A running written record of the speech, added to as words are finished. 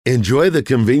Enjoy the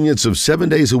convenience of 7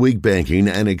 days a week banking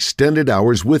and extended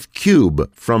hours with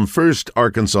Cube from First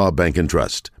Arkansas Bank and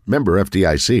Trust. Member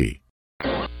FDIC.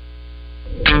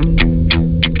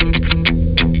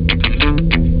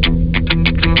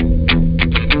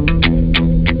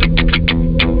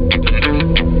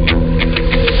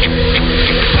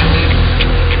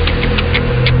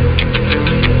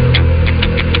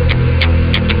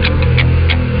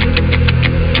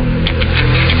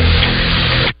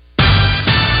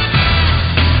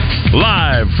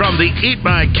 From the Eat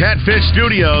My Catfish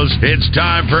studios, it's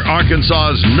time for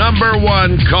Arkansas's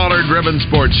 #1 caller-driven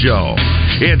sports show.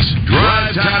 It's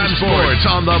Drive Time Sports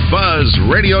on the Buzz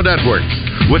Radio Network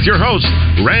with your hosts,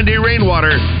 Randy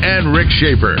Rainwater and Rick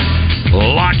Shaeffer.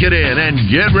 Lock it in and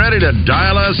get ready to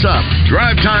dial us up.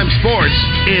 Drive Time Sports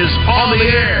is on the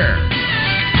air.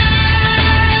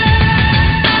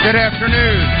 Good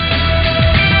afternoon.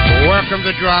 Welcome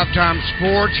to Drive Time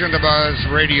Sports on the Buzz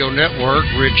Radio Network.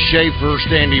 Rick Shaeffer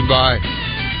standing by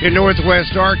in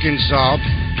Northwest Arkansas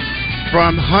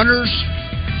from Hunter's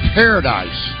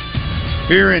Paradise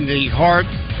here in the heart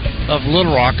of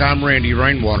Little Rock. I'm Randy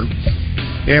Rainwater.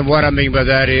 And what I mean by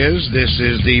that is this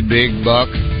is the Big Buck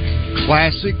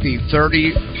Classic, the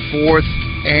 34th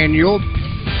annual.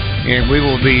 And we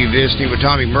will be visiting with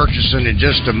Tommy Murchison in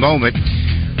just a moment.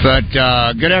 But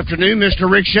good afternoon, Mr.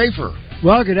 Rick Shaeffer.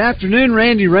 Well, good afternoon,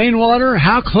 Randy Rainwater.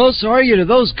 How close are you to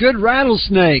those good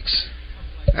rattlesnakes?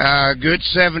 Good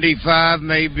 75,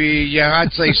 maybe. Yeah,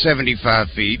 I'd say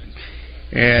 75 feet.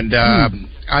 And I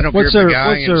don't care if the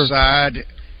guy inside.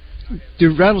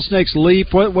 Do rattlesnakes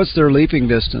leap? What's their leaping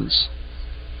distance?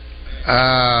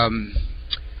 I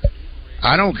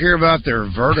don't care about their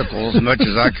verticals as much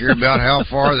as I care about how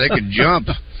far they could jump.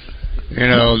 You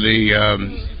know,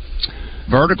 the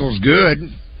vertical's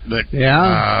good, but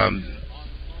yeah.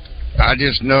 I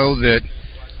just know that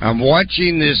I'm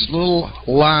watching this little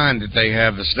line that they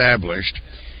have established,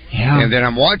 and then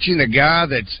I'm watching a guy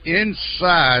that's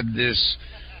inside this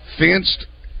fenced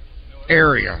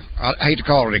area. I hate to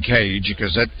call it a cage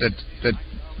because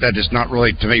that is not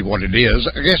really to me what it is.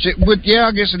 I guess it would. Yeah,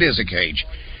 I guess it is a cage.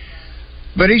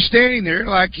 But he's standing there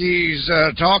like he's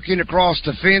talking across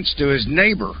the fence to his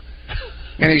neighbor,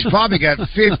 and he's probably got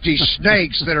 50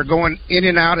 snakes that are going in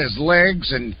and out his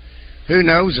legs and. Who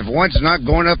knows if one's not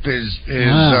going up his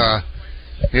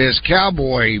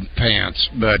cowboy pants,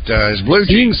 but his blue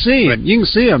jeans. You can see him. You can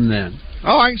see him then.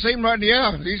 Oh, I can see him right.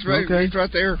 Yeah, he's right. Okay. He's right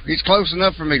there. He's close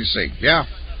enough for me to see. Yeah,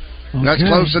 okay. That's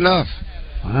close enough.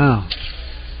 Wow.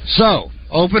 So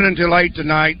open until 8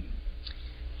 tonight,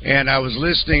 and I was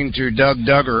listening to Doug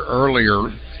Duggar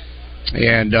earlier,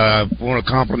 and want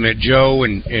to compliment Joe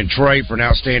and Trey for an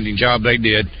outstanding job they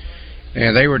did,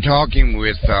 and they were talking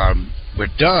with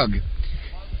Doug.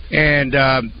 And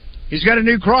he's got a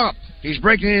new crop. He's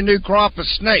breaking in a new crop of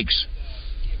snakes.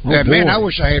 Man, I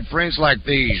wish I had friends like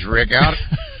these, Rick. Out,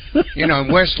 in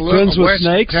West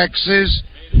Texas,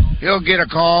 he'll get a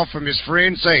call from his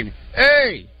friend saying,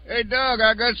 Hey, Doug,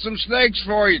 I got some snakes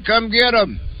for you. Come get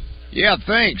them. Yeah,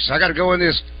 thanks. I got to go in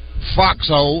this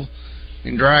foxhole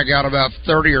and drag out about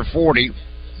 30 or 40.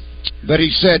 But he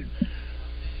said,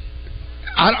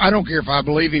 I don't care if I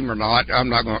believe him or not. I'm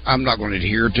not going to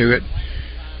adhere to it.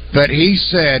 But he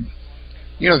said,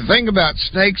 the thing about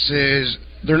snakes is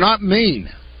they're not mean.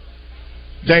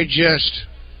 They just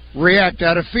react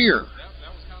out of fear.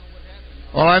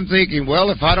 Well, I'm thinking,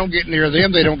 if I don't get near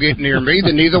them, they don't get near me,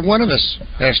 then neither one of us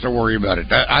has to worry about it.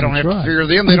 I don't have to fear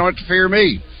them. They don't have to fear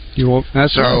me.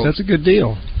 That's right. That's a good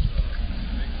deal.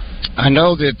 I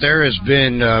know that there has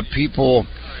been people...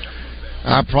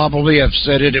 I probably have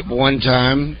said it at one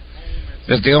time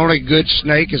that the only good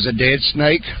snake is a dead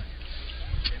snake.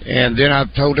 And then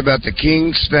I've told about the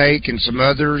king snake and some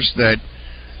others that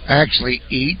actually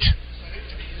eat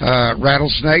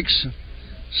rattlesnakes.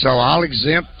 So I'll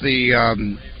exempt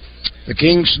the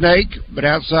king snake, but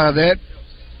outside of that,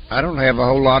 I don't have a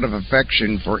whole lot of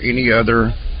affection for any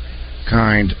other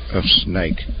kind of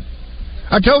snake.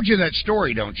 I told you that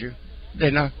story, don't you?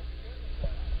 Didn't I?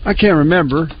 I can't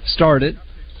remember. Start it.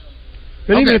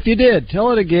 But even if you did,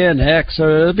 tell it again, heck, so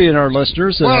it'll be in our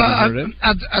listeners that haven't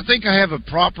heard it. I think I have a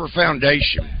proper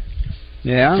foundation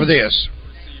for this.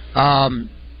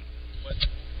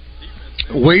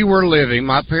 We were living,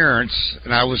 my parents,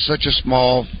 and I was such a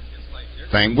small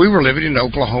thing, we were living in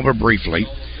Oklahoma briefly,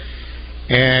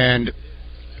 and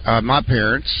my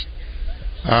parents,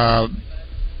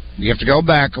 you have to go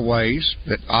back a ways,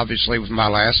 but obviously with my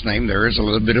last name there is a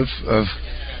little bit of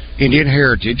Indian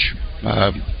heritage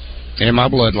in my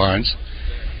bloodlines.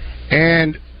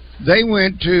 And they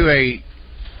went to a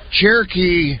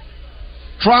Cherokee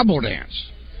tribal dance.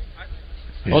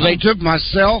 Yeah. Well, they took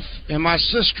myself and my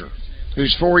sister,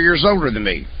 who's 4 years older than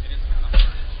me.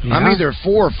 Yeah. I'm either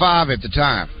 4 or 5 at the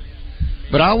time.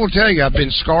 But I will tell you, I've been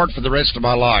scarred for the rest of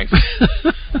my life.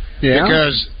 Yeah.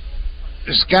 Because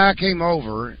this guy came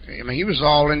over. I mean, he was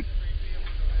all in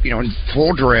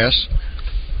full dress.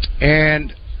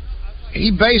 And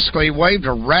he basically waved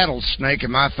a rattlesnake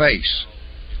in my face.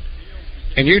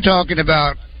 And you're talking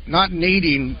about not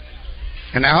needing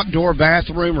an outdoor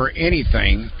bathroom or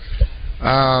anything.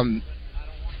 I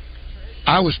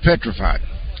was petrified.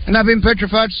 And I've been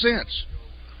petrified since.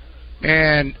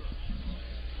 And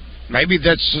maybe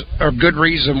that's a good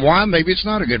reason why. Maybe it's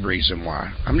not a good reason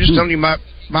why. I'm just telling you my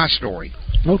story.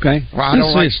 Okay. Well, I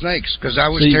don't like snakes because I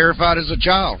was terrified as a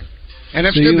child. And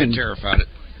I've still been terrified.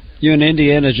 You and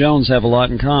Indiana Jones have a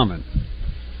lot in common.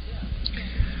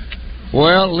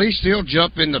 Well, at least he'll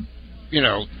jump in the,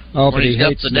 when he's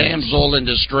got the damsel in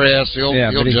distress, he'll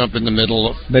jump in the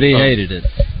middle. But he hated it.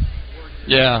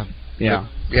 Yeah. Yeah.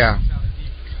 Yeah.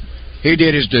 He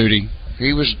did his duty.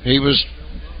 He was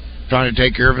trying to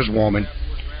take care of his woman.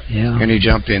 Yeah. And he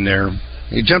jumped in there.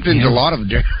 He jumped into a lot of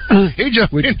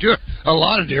into a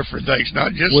lot of different things,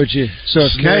 not just So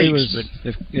if snakes, Carrie was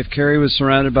if Carrie was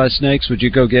surrounded by snakes, would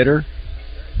you go get her?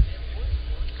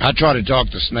 I try to talk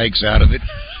the snakes out of it.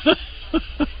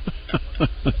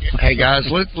 Hey guys,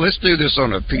 let's do this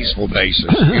on a peaceful basis.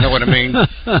 You know what I mean?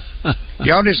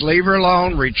 Y'all just leave her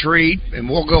alone, retreat, and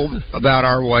we'll go about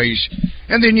our ways,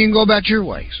 and then you can go about your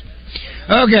ways.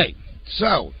 Okay,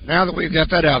 so now that we've got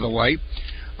that out of the way,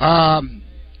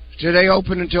 today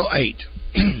open until 8.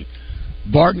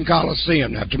 Barton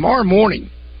Coliseum. Now tomorrow morning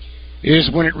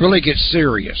is when it really gets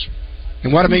serious,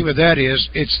 and what I mean with that is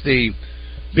it's the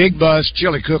Big Buzz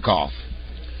Chili Cook-Off.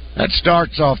 That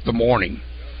starts off the morning.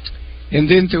 And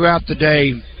then throughout the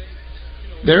day,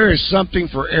 there is something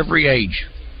for every age.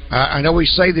 I know we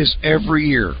say this every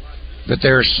year, that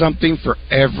there is something for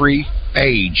every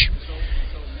age.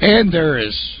 And there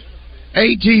is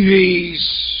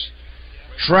ATVs,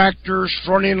 tractors,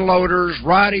 front-end loaders,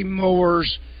 riding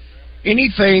mowers,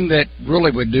 anything that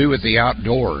really would do with the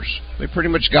outdoors. They pretty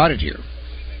much got it here.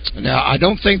 Now, I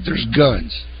don't think there's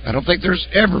guns. I don't think there's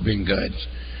ever been guns.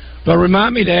 But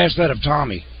remind me to ask that of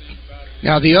Tommy.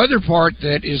 Now, the other part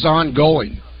that is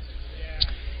ongoing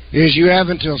is you have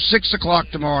until 6 o'clock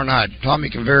tomorrow night. Tommy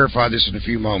can verify this in a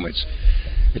few moments.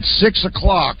 At 6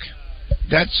 o'clock,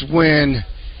 that's when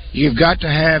you've got to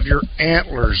have your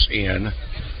antlers in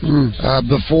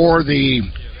before the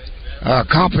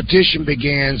competition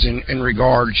begins in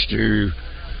regards to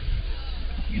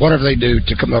whatever they do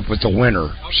to come up with the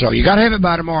winner. So you got to have it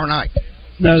by tomorrow night.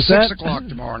 Now, 6 o'clock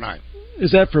tomorrow night.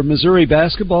 Is that for Missouri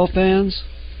basketball fans?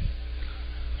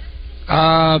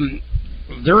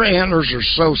 Their antlers are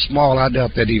so small, I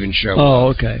doubt they'd even show. Oh,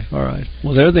 okay. All right.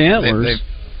 Well, they're the antlers.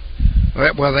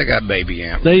 They got baby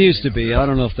antlers. They used to be. I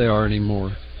don't know if they are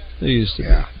anymore. They used to be.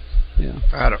 Yeah.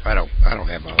 I don't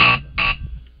have my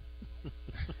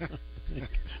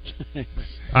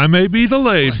I may be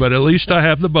delayed, but at least I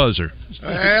have the buzzer.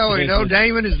 Well, we know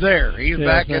Damon is there. He's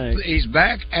back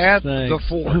at the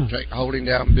fort, holding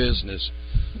down business.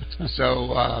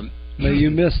 So may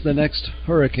you miss the next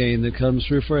hurricane that comes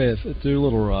through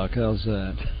Little Rock. How's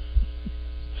that?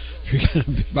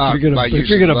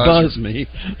 You're gonna buzz me.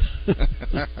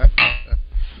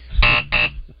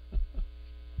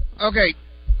 Okay,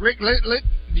 Rick.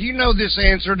 Do you know this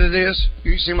answer to this?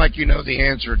 You seem like you know the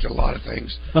answer to a lot of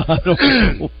things. I don't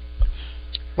know.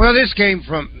 Well, this came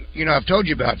from, I've told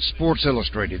you about Sports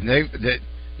Illustrated. And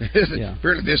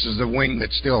apparently this is the wing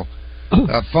that's still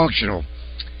functional.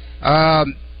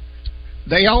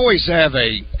 They always have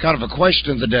a kind of a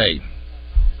question of the day.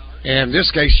 And in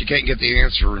this case, you can't get the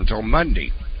answer until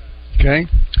Monday. Okay.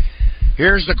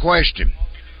 Here's the question.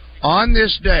 On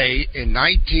this day in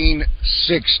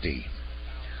 1960,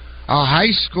 a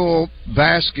high school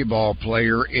basketball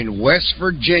player in West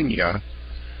Virginia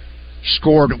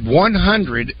scored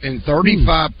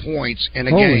 135 points in a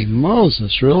game. Holy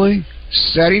Moses, really?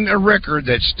 Setting a record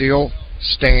that still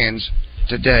stands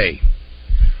today.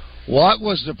 What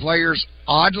was the player's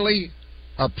oddly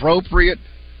appropriate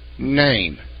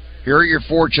name? Here are your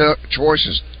 4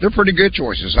 choices. They're pretty good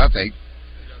choices, I think.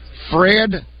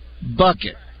 Fred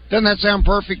Bucket. Doesn't that sound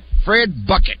perfect? Fred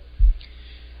Bucket.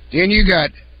 Then you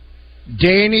got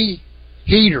Danny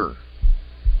Heater,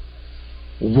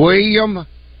 William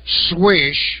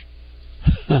Swish,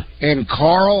 and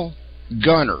Carl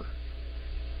Gunner.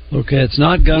 Okay, it's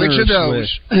not Gunner Which or of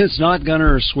those? Swish. It's not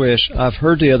Gunner or Swish. I've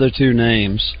heard the other 2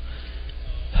 names.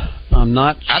 I'm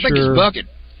not sure. I think it's Bucket.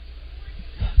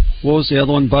 What was the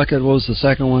other one? Bucket. What was the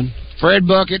second one? Fred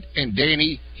Bucket and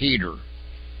Danny Heater.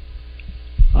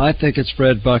 I think it's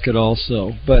Fred Bucket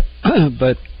also, but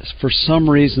for some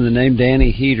reason the name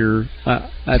Danny Heater,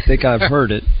 I think I've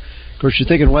heard it. Of course, you're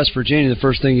thinking West Virginia, the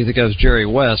first thing you think of is Jerry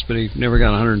West, but he never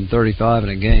got 135 in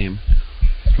a game.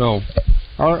 So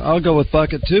I'll go with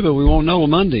Bucket too, but we won't know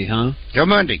Monday, huh? Till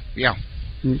Monday, yeah.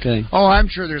 Okay. Oh, I'm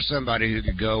sure there's somebody who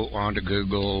could go onto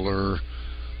Google or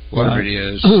whatever it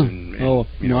is. And,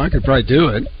 I could probably do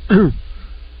it.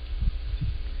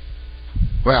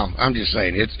 Well, I'm just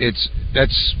saying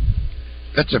that's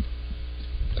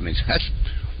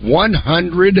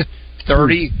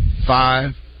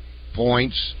 135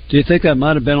 points. Do you think that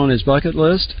might have been on his bucket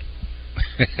list?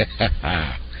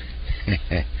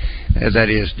 That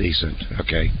is decent.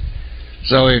 Okay.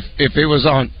 So if it was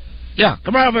on, yeah,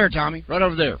 come right over there, Tommy. Right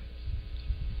over there.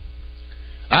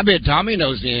 I bet Tommy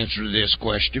knows the answer to this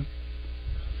question.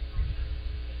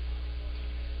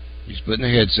 He's putting the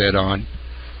headset on.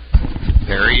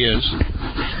 There he is.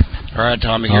 All right,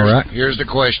 Tommy, here's the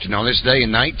question. On this day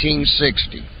in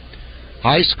 1960,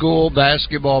 high school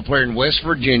basketball player in West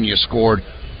Virginia scored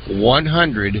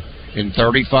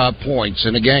 135 points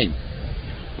in a game,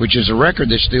 which is a record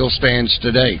that still stands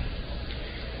today.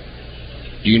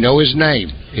 Do you know his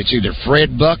name? It's either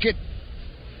Fred Bucket,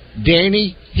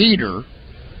 Danny Heater,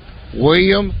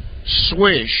 William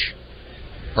Swish,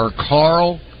 or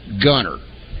Carl Gunner.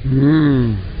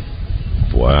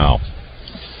 Wow.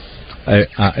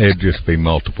 It'd just be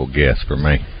multiple guess for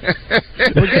me.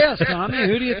 Well, guess, Tommy.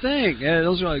 Who do you think?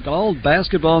 Those are like all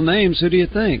basketball names. Who do you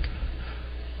think?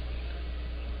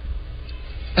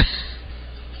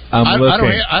 I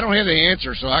don't have the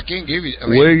answer, so I can't give you.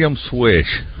 William Swish.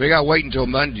 We got to wait until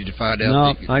Monday to find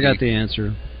out. No, I got the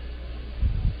answer.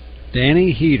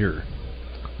 Danny Heater,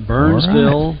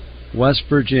 Burnsville, West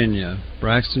Virginia,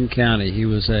 Braxton County. He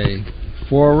was a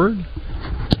forward,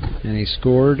 and he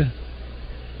scored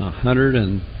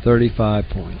 135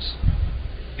 points.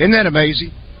 Isn't that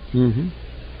amazing? Mm-hmm.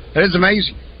 That is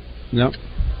amazing. Yep.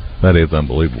 That is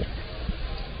unbelievable.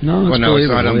 No, it's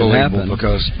not unbelievable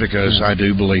because I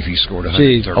do believe he scored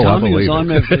 130. Gee, Tommy was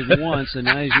on everything once, and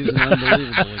now he's using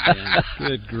unbelievable again.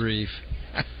 Good grief.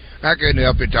 I couldn't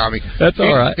help it, Tommy. That's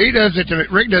all right. He does it to me.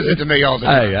 Rick does it to me all the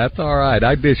time. Hey, that's all right.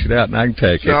 I dish it out and I can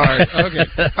take it. All right.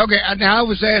 Okay. Now, I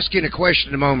was asking a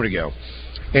question a moment ago,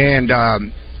 and I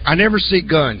never see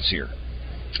guns here.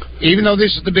 Even though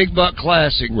this is the Big Buck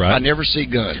Classic, right. I never see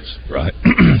guns. Right.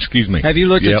 Excuse me. Have you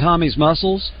looked at Tommy's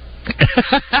muscles?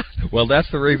 Well,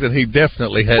 that's the reason he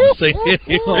definitely hadn't seen it.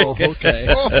 Oh, okay.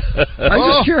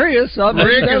 I'm just curious.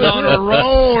 Rick is on a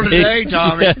roll today,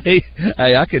 Tommy. Hey,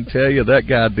 I can tell you that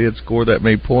guy did score that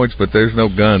many points, but there's no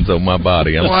guns on my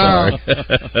body. I'm sorry.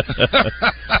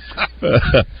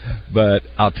 But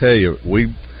I'll tell you,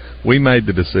 we made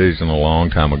the decision a long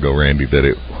time ago, Randy, that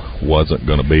it wasn't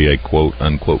going to be a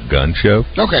quote-unquote gun show.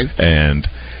 Okay. And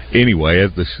anyway,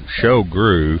 as the show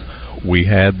grew, we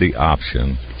had the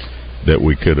option that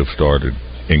we could have started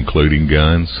including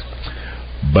guns,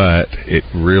 but it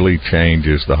really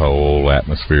changes the whole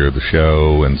atmosphere of the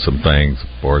show and some things as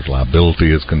far as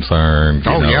liability is concerned.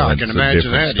 I can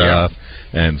imagine that. Stuff.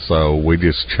 Yeah. And so we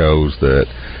just chose that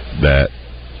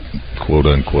quote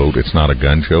unquote, it's not a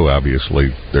gun show.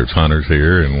 Obviously, there's hunters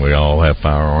here, and we all have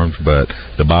firearms. But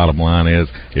the bottom line is,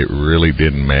 it really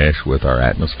didn't mesh with our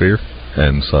atmosphere,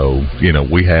 and so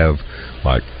we have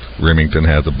like. Remington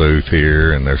has a booth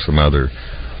here, and there's some other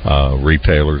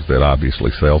retailers that obviously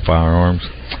sell firearms,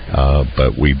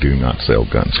 but we do not sell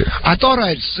guns here. I thought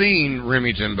I'd seen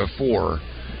Remington before,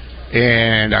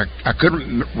 and I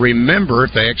couldn't remember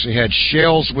if they actually had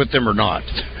shells with them or not.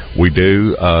 We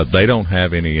do. They don't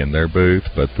have any in their booth,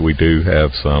 but we do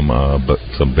have some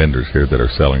vendors here that are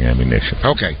selling ammunition.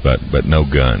 Okay. But no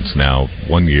guns. Now,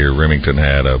 one year Remington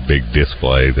had a big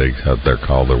display. They're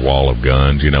called their wall of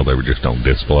guns. They were just on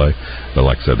display. But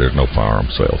like I said, there's no firearm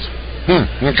sales.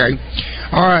 Okay.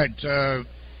 All right.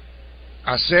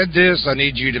 I said this. I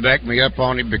need you to back me up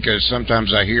on it because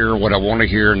sometimes I hear what I want to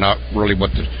hear, not really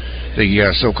what the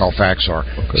so-called facts are.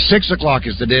 Okay. 6 o'clock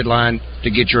is the deadline to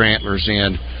get your antlers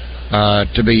in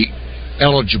to be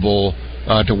eligible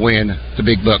to win the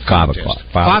Big Buck contest.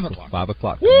 5 o'clock. 5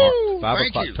 o'clock. Woo! 5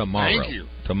 o'clock tomorrow. Thank you.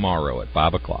 Tomorrow at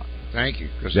 5 o'clock. Thank you.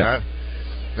 Because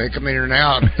they come in and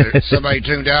out. Somebody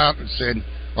tuned out and said,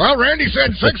 well, Randy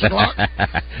said 6 o'clock.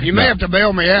 You may have to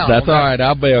bail me out. That's all right.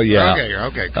 I'll bail you out.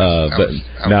 Okay.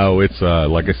 It's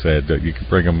like I said, you can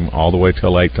bring them all the way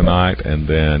till 8 tonight, and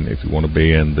then if you want to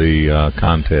be in the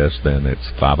contest, then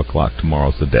it's 5 o'clock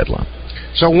tomorrow's the deadline.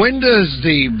 So when does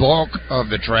the bulk of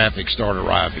the traffic start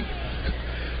arriving?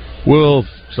 We'll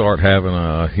start having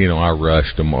our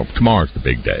rush tomorrow. Tomorrow's the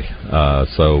big day,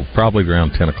 so probably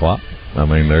around 10 o'clock. I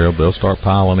mean, they'll start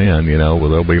piling in.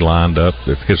 They'll be lined up.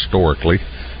 If historically,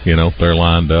 they're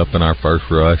lined up in our first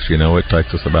rush. It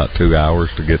takes us about 2 hours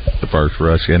to get the first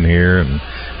rush in here, and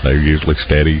they're usually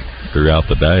steady throughout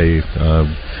the day.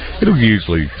 It'll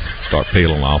usually start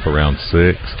peeling off around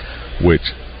 6,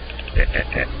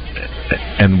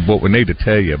 and what we need to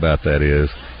tell you about that is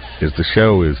the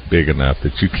show is big enough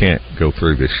that you can't go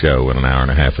through this show in an hour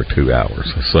and a half or 2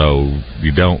 hours. So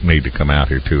you don't need to come out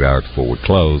here 2 hours before we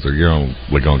close, or you're only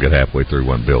going to get halfway through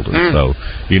one building. So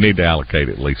you need to allocate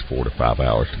at least 4 to 5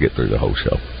 hours to get through the whole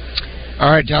show. All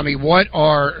right, Tommy, what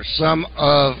are some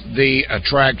of the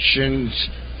attractions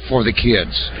for the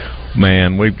kids?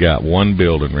 Man, we've got one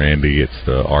building, Randy. It's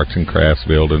the Arts and Crafts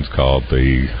building. It's called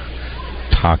the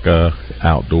Taka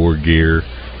Outdoor Gear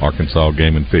Arkansas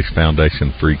Game and Fish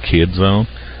Foundation Free Kids Zone.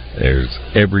 There's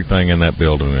everything in that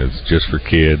building is just for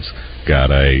kids.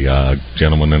 Got a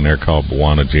gentleman in there called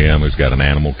Bawana Jim who's got an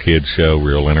animal kids show,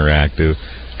 real interactive.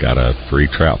 Got a free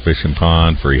trout fishing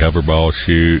pond, free hoverball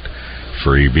shoot,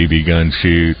 free BB gun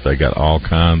shoot. They got all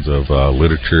kinds of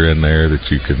literature in there that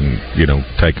you can,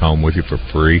 take home with you for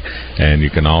free. And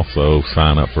you can also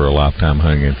sign up for a lifetime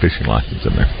hunting and fishing license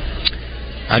in there.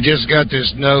 I just got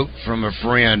this note from a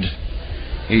friend.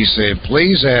 He said,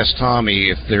 please ask Tommy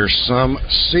if there's some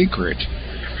secret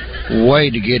way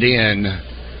to get in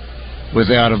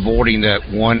without avoiding that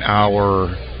 1 hour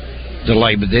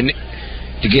delay. But then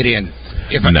to get in,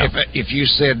 if you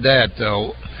said that,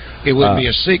 though, it wouldn't be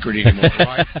a secret anymore,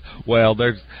 right? Well,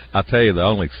 I'll tell you, the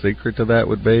only secret to that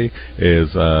would be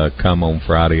is come on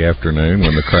Friday afternoon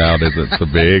when the crowd isn't so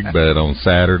big. But on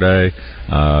Saturday,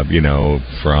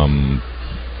 from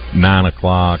 9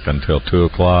 o'clock until 2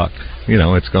 o'clock,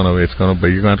 it's gonna be,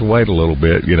 you're gonna have to wait a little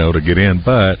bit, to get in.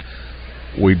 But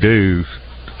we do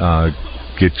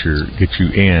get you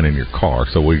in your car,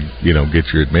 so we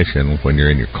get your admission when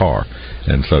you're in your car,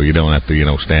 and so you don't have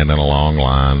to stand in a long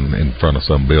line in front of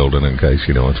some building in case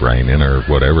it's raining or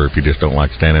whatever. If you just don't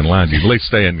like standing in line, you at least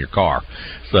stay in your car.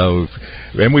 So,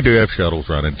 and we do have shuttles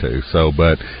running too. So,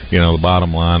 but the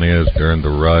bottom line is during the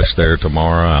rush there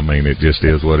tomorrow, I mean, it just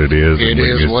is what it is. It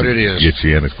is what it is. Get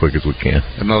you in as quick as we can.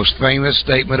 The most famous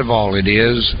statement of all: it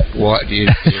is what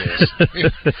it is.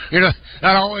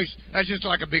 That's just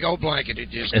like a big old blanket. It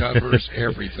just covers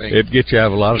everything. It gets you out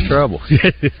of a lot of trouble.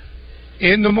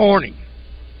 In the morning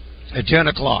at 10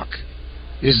 o'clock,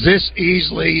 is this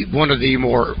easily one of the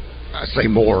more? I say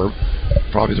more,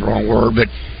 probably the wrong word, but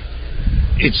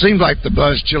it seems like the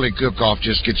Buzz Chili Cook-Off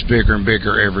just gets bigger and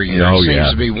bigger every year. It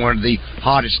seems to be one of the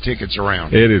hottest tickets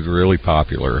around. It is really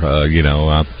popular.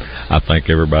 I think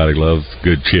everybody loves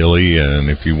good chili, and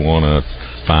if you want to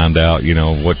find out,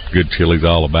 what good chili's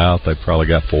all about, they've probably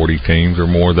got 40 teams or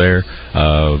more there.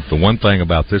 The one thing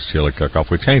about this chili cook-off,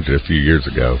 we changed it a few years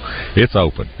ago. It's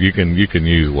open. You can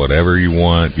use whatever you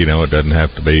want. It doesn't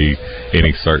have to be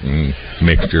any certain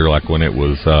mixture like when it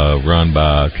was run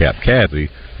by Cap Casey.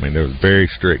 I mean, there was very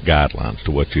strict guidelines to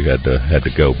what you had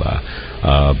to go by.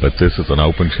 But this is an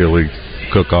open chili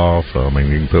cook-off. I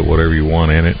mean, you can put whatever you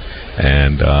want in it,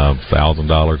 and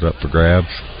 $1,000 up for grabs.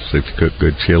 See if you cook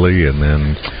good chili, and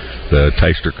then the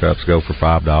taster cups go for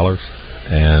 $5.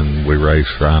 And we raise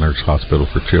Shriners Hospital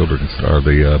for Children are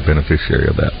the beneficiary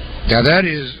of that. Now that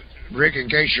is, Rick, in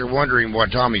case you're wondering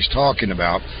what Tommy's talking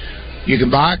about, you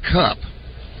can buy a cup,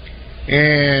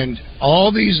 and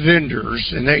all these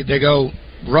vendors, and they go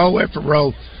row after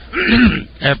row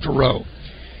after row.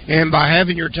 And by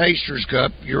having your taster's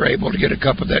cup, you're able to get a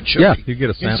cup of that chili. Yeah, you get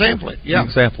a sample. And sample it. Yeah. You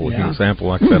can sample. You can sample.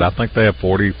 Like I said, I think they have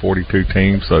 42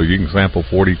 teams, so you can sample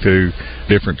 42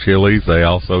 different chilies. They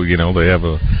also, they have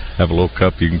a little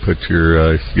cup you can put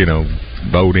your,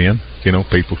 vote in.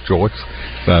 People's choice.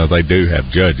 They do have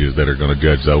judges that are going to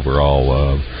judge the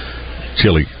overall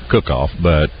chili cook-off,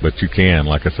 but you can,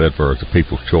 like I said, for it's a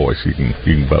people's choice, you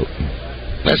can vote.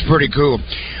 That's pretty cool.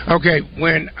 Okay,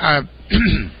 when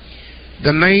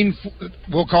the main,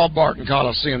 we'll call Barton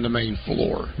Coliseum the main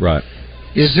floor. Right.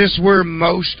 Is this where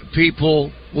most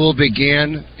people will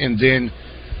begin and then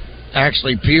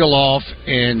actually peel off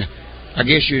and, I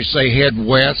guess you'd say, head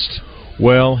west?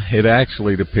 Well, it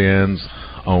actually depends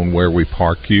on where we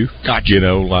park you. Gotcha.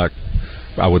 Like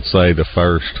I would say the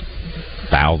first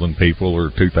 1,000 people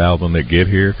or 2,000 that get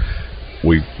here,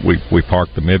 we park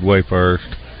the Midway first,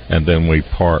 and then we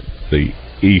park the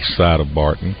east side of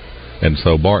Barton, and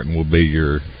so Barton will be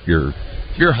your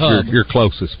hub, your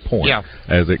closest point. Yeah.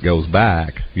 As it goes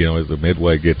back, as the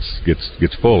Midway gets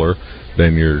fuller,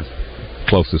 then your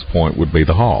closest point would be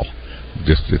the Hall.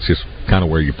 It's just kind of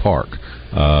where you park.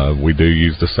 We do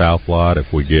use the south lot.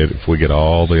 If we get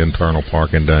all the internal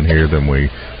parking done here, then we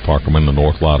park them in the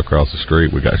north lot across the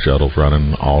street. We got shuttles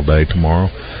running all day tomorrow,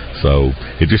 so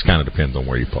it just kind of depends on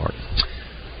where you park.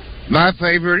 My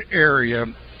favorite area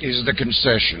is the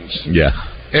concessions. Yeah.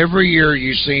 Every year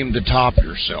you seem to top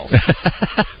yourself.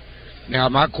 Now,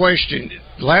 my question,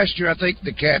 last year I think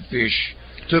the catfish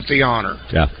took the honor.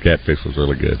 Yeah, catfish was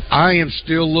really good. I am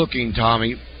still looking,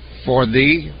 Tommy, for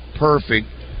the perfect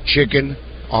chicken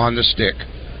on the stick.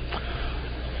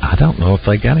 I don't know if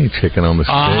they got any chicken on the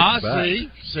stick.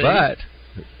 See. But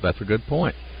that's a good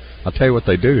point. I'll tell you what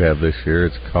they do have this year.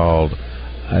 It's called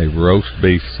a roast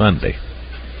beef sundae.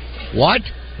 What?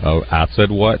 Oh, I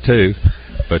said what too.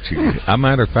 But as a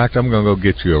matter of fact, I'm going to go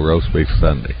get you a roast beef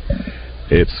sundae.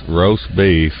 It's roast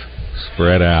beef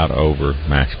spread out over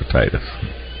mashed potatoes.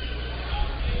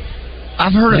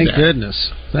 I've heard of that.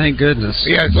 Thank goodness.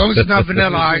 Yeah, as long as it's not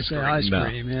vanilla ice cream. Ice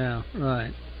cream, yeah,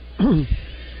 right.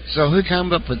 So who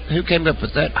came up with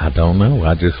that? I don't know.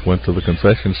 I just went to the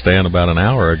concession stand about an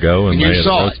hour ago and they had a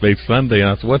roast beef sundae,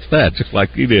 and I said, "What's that?" Just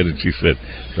like you did, and she said,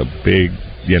 "It's a big,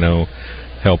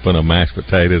 helping of mashed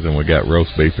potatoes, and we got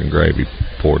roast beef and gravy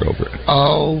poured over it."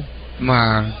 Oh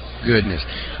my goodness.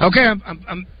 Okay,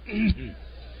 I'm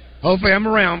hopefully I'm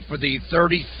around for the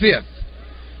 35th.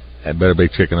 That better be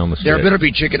chicken on the stick. There better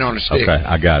be chicken on the stick. Okay,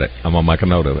 I got it. I'm going to make a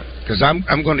note of it. Because I'm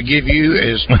going to give you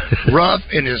as rough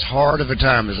and as hard of a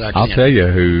time as I can. I'll tell you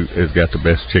who has got the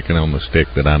best chicken on the stick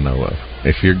that I know of.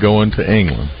 If you're going to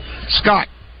England. Scott.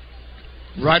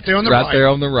 Right there on the right. Right there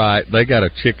on the right. They got a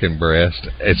chicken breast.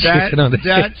 It's chicken on the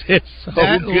stick. It's so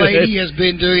that good. Lady has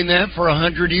been doing that for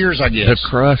 100 years, I guess. The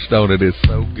crust on it is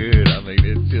so good. I mean,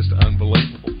 it's just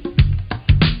unbelievable.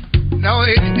 No,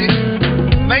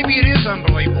 maybe it is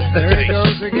unbelievable. There it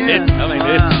goes again.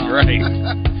 It's great.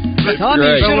 But Tommy,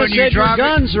 you should have said your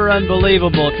guns are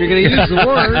unbelievable if you're going to use the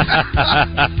word.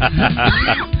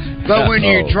 But when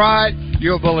you try it,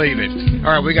 you'll believe it.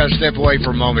 All right, we got to step away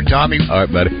for a moment. Tommy, all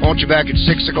right, buddy. I want you back at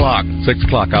 6 o'clock. 6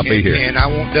 o'clock, I'll be here. And I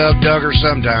want Duggar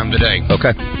sometime today.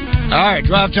 Okay. All right,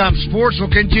 Drive Time Sports will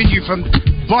continue from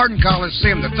Barton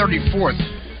Coliseum, the 34th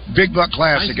Big Buck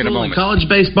Classic in a moment. College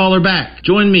baseball are back.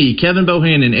 Join me, Kevin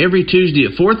Bohannon, every Tuesday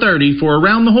at 4:30 for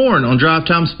Around the Horn on Drive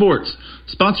Time Sports.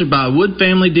 Sponsored by Wood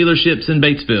Family Dealerships in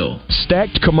Batesville.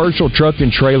 Stacked Commercial Truck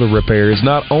and Trailer Repair is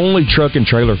not only truck and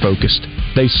trailer focused.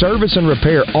 They service and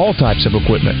repair all types of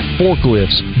equipment: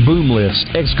 forklifts, boom lifts,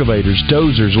 excavators,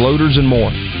 dozers, loaders, and more.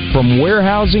 From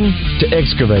warehousing to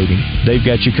excavating, they've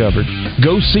got you covered.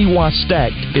 Go see why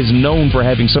Stacked is known for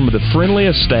having some of the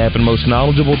friendliest staff and most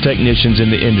knowledgeable technicians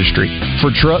in the industry.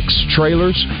 For trucks,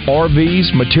 trailers,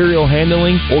 RVs, material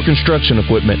handling, or construction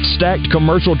equipment, Stacked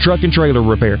Commercial Truck and Trailer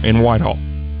Repair in Whitehall.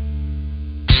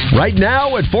 Right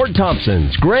now at Fort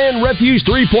Thompson's, Grand Refuse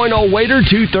 3.0 waiter,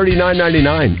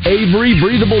 $239.99. Avery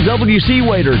Breathable WC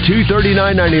waiter,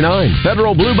 $239.99.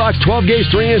 Federal Blue Box 12-gauge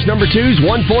 3-inch number 2s,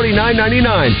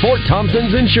 $149.99. Fort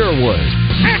Thompson's in Sherwood.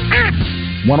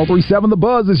 103.7 The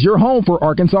Buzz is your home for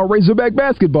Arkansas Razorback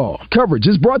basketball. Coverage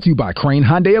is brought to you by Crane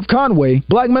Hyundai of Conway,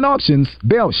 Blackman Auctions,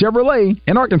 Bell Chevrolet,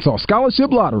 and Arkansas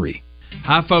Scholarship Lottery.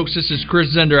 Hi folks, this is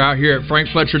Chris Zender out here at Frank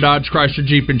Fletcher Dodge Chrysler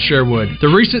Jeep in Sherwood. The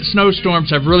recent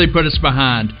snowstorms have really put us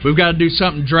behind. We've got to do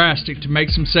something drastic to make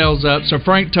some sales up, so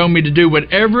Frank told me to do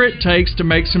whatever it takes to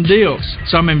make some deals.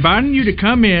 So I'm inviting you to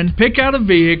come in, pick out a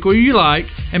vehicle you like,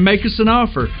 and make us an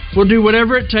offer. We'll do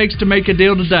whatever it takes to make a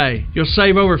deal today. You'll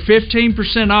save over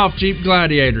 15% off Jeep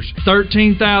Gladiators,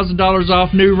 $13,000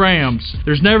 off new Rams.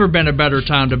 There's never been a better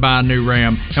time to buy a new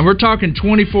Ram, and we're talking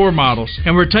 24 models.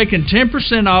 And we're taking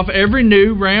 10% off every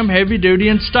new Ram Heavy Duty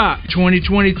in stock,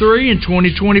 2023 and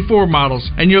 2024 models,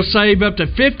 and you'll save up to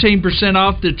 15%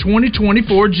 off the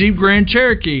 2024 Jeep Grand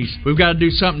Cherokees. We've got to do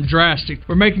something drastic.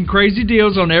 We're making crazy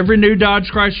deals on every new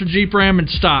Dodge Chrysler Jeep Ram in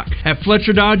stock. At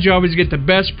Fletcher Dodge, you always get the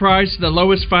best price, the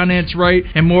lowest finance rate,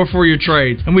 and more for your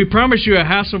trade. And we promise you a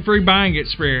hassle-free buying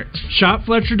experience. Shop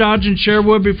Fletcher Dodge in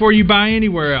Sherwood before you buy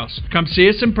anywhere else. Come see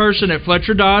us in person at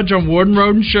Fletcher Dodge on Warden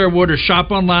Road in Sherwood, or shop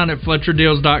online at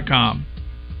FletcherDeals.com.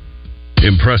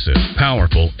 Impressive,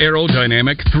 powerful,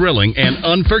 aerodynamic, thrilling, and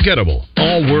unforgettable.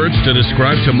 All words to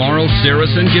describe tomorrow's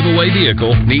Saracen giveaway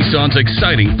vehicle, Nissan's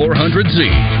exciting 400Z.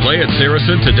 Play at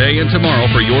Saracen today and tomorrow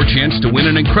for your chance to win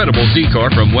an incredible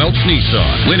Z-Car from Welch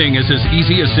Nissan. Winning is as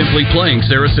easy as simply playing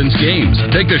Saracen's games.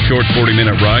 Take a short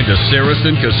 40-minute ride to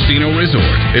Saracen Casino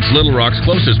Resort. It's Little Rock's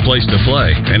closest place to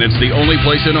play, and it's the only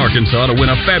place in Arkansas to win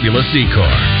a fabulous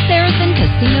Z-Car. Saracen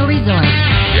Casino Resort.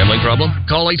 Gambling problem?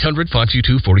 Call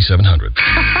 800-522-4700.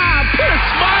 Put a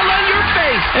smile on your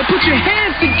face and put your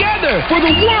hands together for the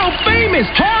world-famous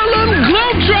Harlem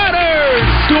Globetrotters.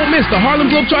 Don't miss the Harlem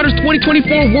Globetrotters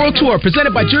 2024 World Tour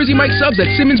presented by Jersey Mike Subs at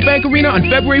Simmons Bank Arena on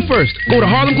February 1st. Go to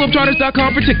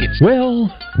harlemglobetrotters.com for tickets.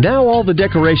 Well, now all the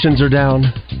decorations are down,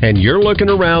 and you're looking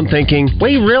around thinking,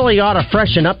 we really ought to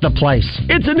freshen up the place.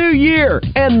 It's a new year,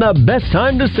 and the best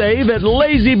time to save at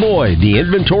Lazy Boy. The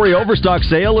inventory overstock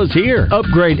sale is here.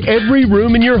 Upgrade every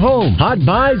room in your home. Hot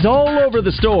buys all over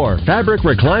the store. Fabric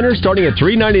recliners starting at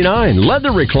 $3.99.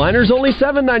 Leather recliners only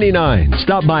 $7.99.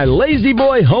 Stop by Lazy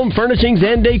Boy Home Furnishings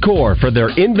and Decor for their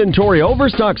inventory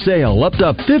overstock sale, up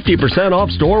to 50% off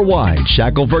store-wide.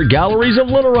 Shackelford Galleries of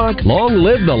Little Rock. Long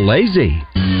live the lazy.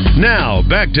 Now,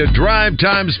 back to Drive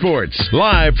Time Sports,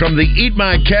 live from the Eat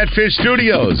My Catfish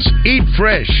studios. Eat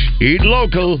fresh, eat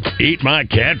local, eat my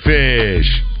catfish.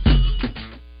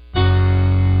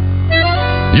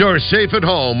 You're safe at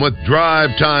home with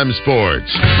Drive Time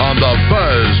Sports on the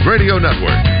Buzz Radio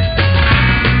Network.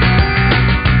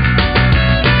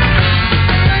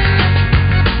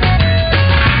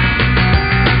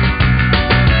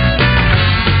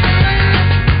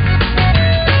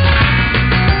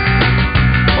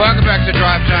 Welcome back to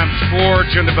Drive Time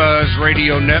Sports on the Buzz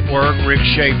Radio Network. Rick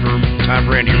Shaeffer, I'm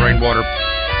Randy Rainwater.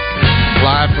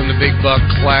 Live from the Big Buck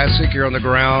Classic here on the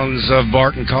grounds of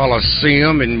Barton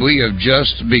Coliseum, and we have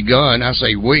just begun. I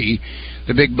say we.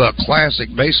 The Big Buck Classic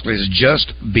basically has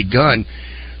just begun.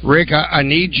 Rick, I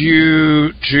need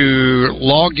you to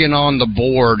log in on the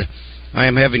board. I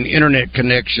am having internet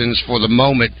connections for the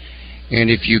moment, and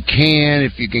if you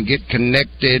can get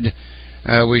connected,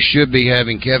 we should be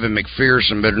having Kevin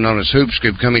McPherson, better known as Hoop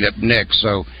Scoop, coming up next.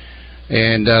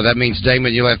 And that means,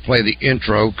 Damon, you'll have to play the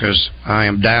intro because I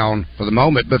am down for the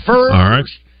moment. But first, all right.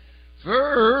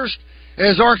 First,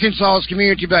 as Arkansas's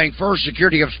community bank, First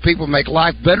Security helps people make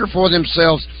life better for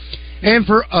themselves and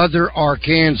for other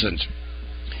Arkansans.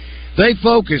 They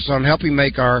focus on helping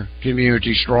make our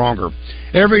community stronger.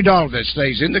 Every dollar that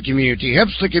stays in the community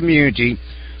helps the community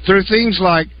through things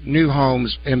like new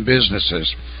homes and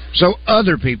businesses, so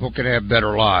other people can have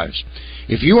better lives.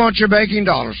 If you want your banking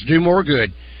dollars to do more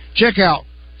good, check out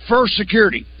First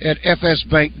Security at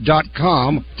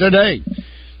fsbank.com today.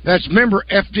 That's member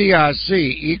FDIC,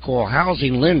 equal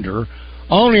housing lender,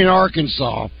 only in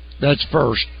Arkansas. That's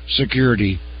First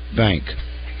Security Bank.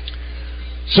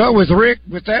 So with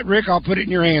that, Rick, I'll put it in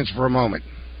your hands for a moment.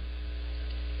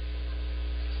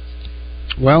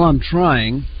 Well, I'm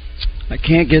trying. I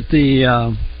can't get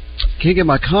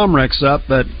my Comrex up,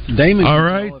 but Damon. All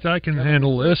right, I can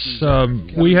handle this.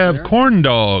 We have Corn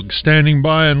Dog standing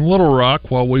by in Little Rock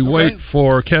while we wait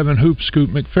for Kevin Hoop Scoop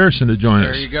McPherson to join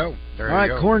us. There you go. All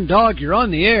right, Corn Dog, you're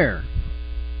on the air.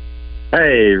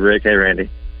 Hey, Rick. Hey, Randy.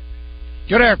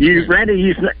 Good afternoon.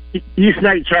 Randy, you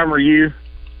snake charmer, you.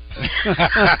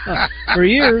 For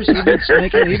years, he's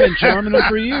been charming them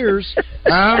for years.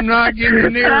 I'm not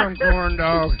getting near him, Corn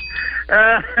Dog.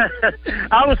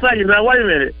 I was thinking, now wait a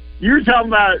minute. You were talking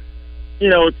about,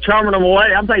 charming them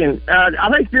away. I'm thinking, I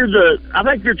think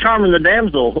you're charming the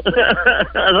damsel.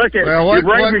 Look at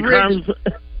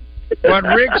what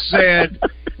Rick said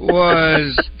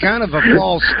was kind of a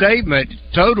false statement,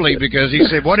 totally, because he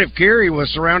said, "What if Kerry was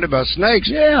surrounded by snakes?"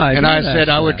 Yeah, I said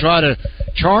I would try to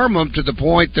charm them to the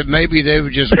point that maybe they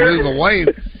would just move away.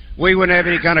 We wouldn't have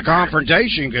any kind of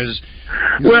confrontation because.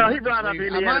 Well, he brought up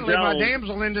Indiana Jones. I might leave my Jones.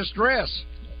 damsel in distress.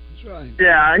 That's right.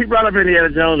 Yeah, he brought up Indiana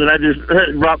Jones, and I just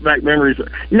brought back memories. This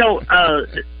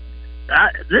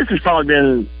has probably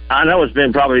been, I know it's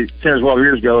been probably 10 or 12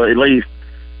 years ago at least,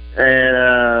 and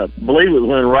I believe it was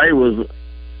when Ray was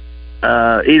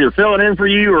either filling in for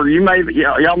you or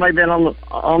y'all may have been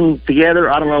on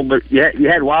together. I don't know, but you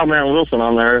had Wildman Wilson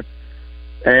on there,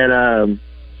 and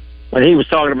when he was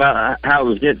talking about how it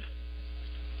was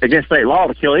against state law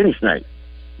to kill any snake,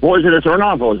 poisonous or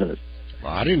non-poisonous.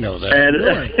 Well, I didn't know that.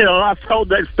 And I've told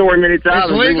that story many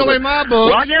times. It's legal in my book.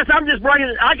 Well, I guess I'm just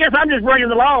breaking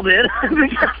the law then.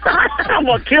 I'm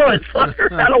gonna kill it,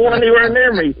 sucker. I don't want anywhere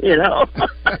near me.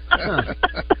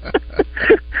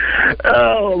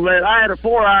 Oh man, I had a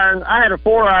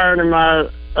 4-iron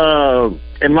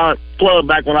in my club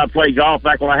back when I played golf.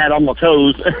 Back when I had on my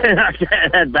toes and I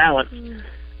had balance.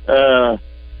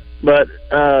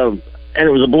 And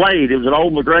it was a blade. It was an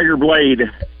old McGregor blade.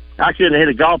 I couldn't hit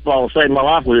a golf ball to save my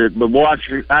life with it, but boy,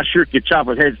 I sure could chop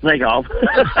a head snake off.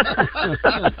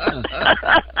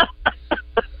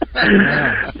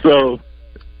 So,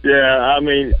 yeah, I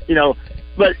mean,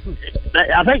 but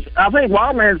I think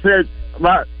Wildman said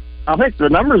about, I think the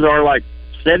numbers are like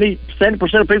 70%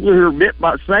 of people who are bit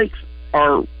by snakes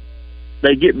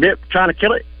they get bit trying to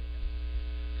kill it.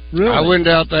 Really? I wouldn't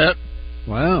doubt that.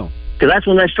 Wow. because that's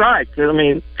when they strike. I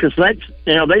mean, because snakes,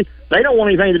 they don't want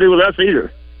anything to do with us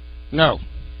either. No.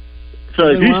 So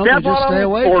if you step on them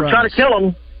or try to kill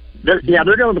them, they're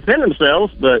going to defend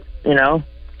themselves. But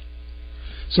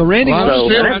So Randy, I'm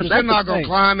still not going to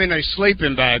climb in a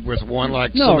sleeping bag with one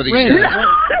like some of these Randy, guys.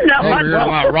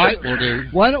 My right will do.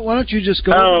 Why don't you just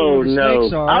go? Oh where the no!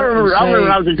 snakes are I remember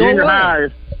when I was in junior high.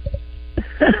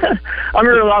 I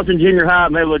remember when I was in junior high,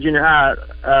 Mayville Junior High.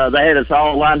 They had us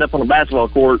all lined up on the basketball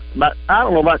court. About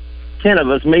 10 of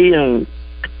us, me and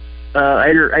 8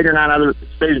 or 9 other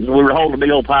students. We were holding a big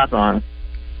old python.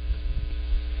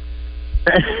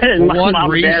 And my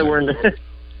mom and dad were in the.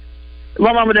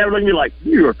 My mom and dad were looking at me like,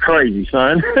 "You are crazy,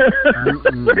 son.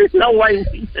 There's no way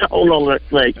we can hold on to that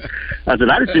snake." I said,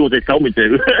 "I just do what they told me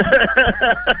to."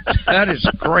 That is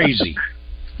crazy.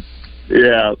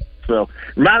 Yeah. So,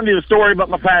 reminded me of a story about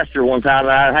my pastor one time.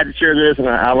 I had to share this, and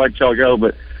I'll let y'all go.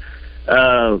 But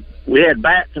we had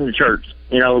bats in the church,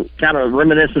 kind of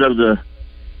reminiscent of the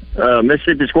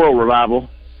Mississippi Squirrel Revival.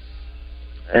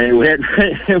 And we had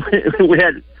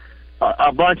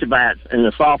a bunch of bats in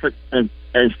the soffit and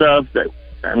stuff.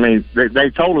 They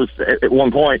told us at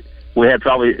one point we had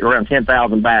probably around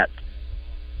 10,000 bats.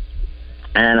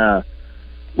 And,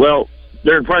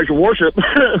 during praise and worship,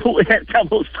 we had a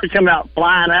couple come out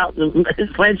flying out in the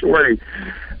sanctuary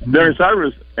during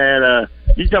service. And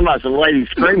you talking about some ladies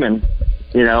screaming,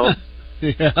 Yeah.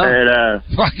 And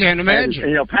I can't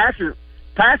imagine. And, pastor's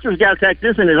got to take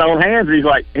this in his own hands. He's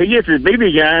like, he gets his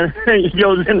BB gun, and he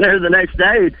goes in there the next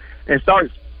day and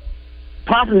starts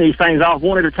popping these things off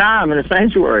one at a time in the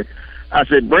sanctuary. I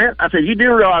said, "Brent," you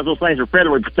do realize those things are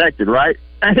federally protected, right?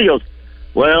 And he goes,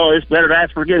 "Well, it's better to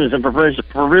ask forgiveness than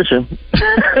permission."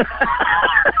 I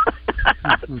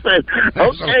said,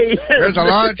 "Okay." There's a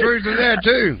lot of truth in that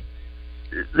too.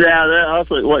 Yeah, I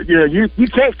said, "Well, you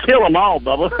can't kill them all,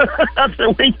 Bubba." I said,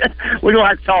 "We're gonna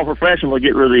have to call a professional to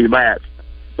get rid of these bats."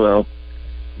 So,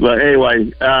 but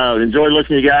anyway, enjoy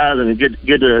listening to you guys, and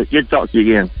good to talk to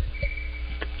you again.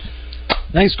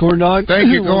 Thanks, Corn Dog. Thank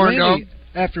you, Corn Dog.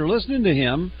 After listening to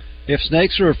him, if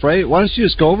snakes are afraid, why don't you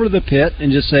just go over to the pit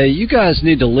and just say, "You guys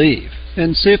need to leave,"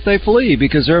 and see if they flee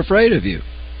because they're afraid of you.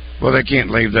 Well, they can't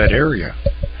leave that area.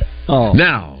 Oh.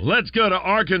 Now, let's go to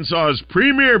Arkansas's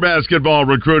premier basketball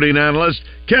recruiting analyst,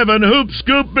 Kevin Hoop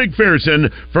Scoop McPherson,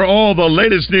 for all the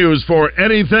latest news for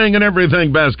anything and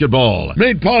everything basketball.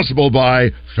 Made possible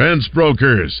by Fence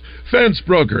Brokers. Fence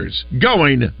Brokers,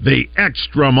 going the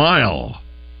extra mile.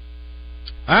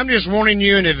 I'm just warning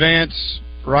you in advance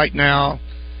right now,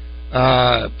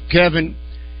 Kevin.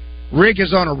 Rick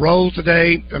is on a roll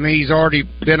today. I mean, he's already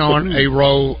been on a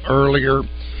roll earlier.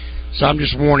 So I'm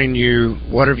just warning you,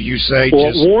 whatever you say.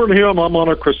 Well, warn him I'm on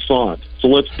a croissant. So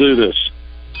let's do this.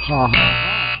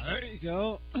 There you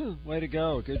go. Way to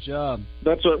go. Good job.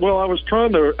 I was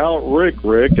trying to out Rick,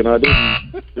 and I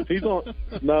didn't. If he's on,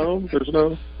 no, there's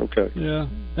no. Okay. Yeah,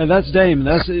 and that's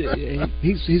Damon.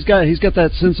 He's got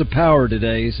that sense of power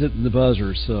today. He's hitting the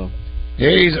buzzer, so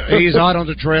he's hot on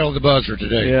the trail of the buzzer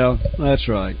today. Yeah, that's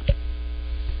right.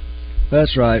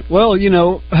 That's right. Well,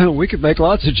 we could make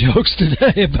lots of jokes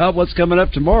today about what's coming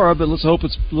up tomorrow, but let's hope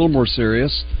it's a little more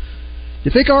serious.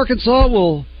 You think Arkansas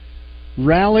will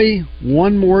rally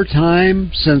one more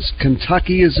time since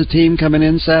Kentucky is the team coming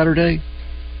in Saturday?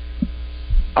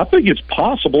 I think it's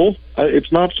possible.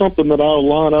 It's not something that I'll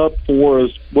line up for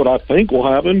as what I think will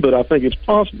happen, but I think it's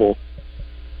possible.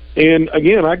 And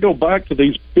again, I go back to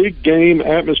these big game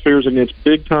atmospheres against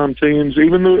big-time teams,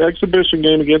 even the exhibition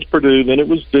game against Purdue, then it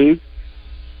was Duke.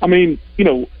 I mean,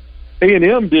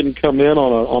 A&M didn't come in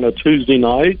on a Tuesday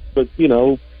night, but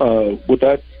with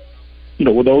that,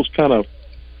 with those kind of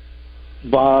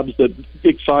vibes that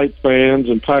excite fans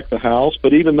and pack the house.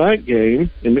 But even that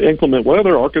game in inclement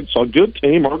weather, Arkansas, good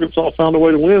team, Arkansas found a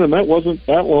way to win, and that wasn't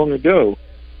that long ago.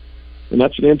 And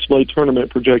that's an NCAA tournament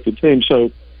projected team.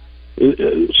 So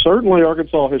certainly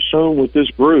Arkansas has shown with this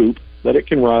group that it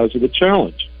can rise to the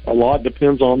challenge. A lot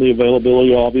depends on the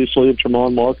availability, obviously, of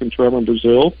Tremont Mark and Trevor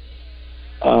Brazile.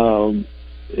 And,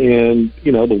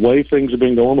 the way things have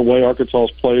been going, the way Arkansas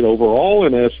has played overall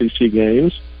in SEC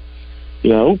games,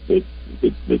 it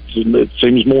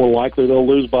seems more likely they'll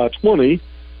lose by 20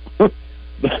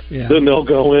 than they'll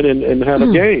go in and have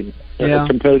a game, a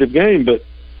competitive game. But,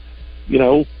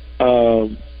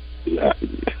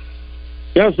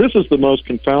 guys, this is the most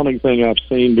confounding thing I've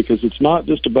seen because it's not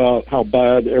just about how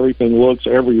bad everything looks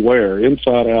everywhere,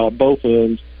 inside out, both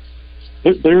ends.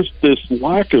 There's this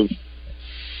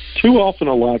too often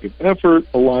a lack of effort,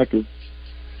 a lack of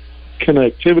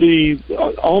connectivity,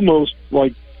 almost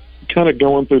like kind of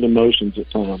going through the motions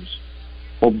at times,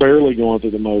 or barely going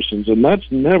through the motions, and that's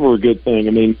never a good thing.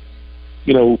 I mean,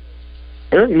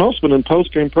 Eric Musman in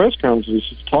post-game press conferences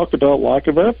has talked about lack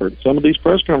of effort. Some of these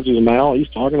press conferences now, he's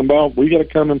talking about we got to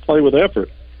come and play with effort.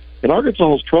 And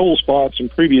Arkansas has troll spots in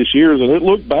previous years, and it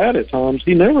looked bad at times.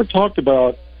 He never talked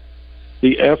about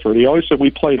the effort. He always said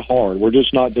we played hard. We're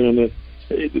just not doing it.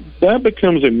 That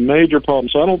becomes a major problem.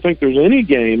 So I don't think there's any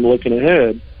game looking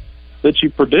ahead that you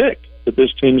predict that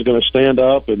this team's going to stand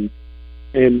up and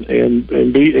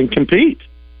compete.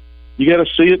 You got to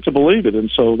see it to believe it,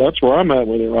 and so that's where I'm at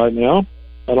with it right now.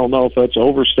 I don't know if that's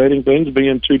overstating things,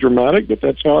 being too dramatic, but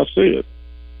that's how I see it.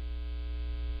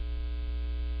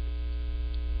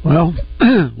 Well,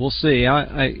 we'll see.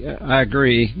 I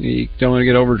agree. You don't want to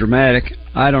get over dramatic.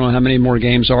 I don't know how many more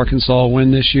games Arkansas will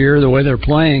win this year, the way they're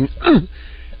playing.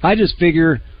 I just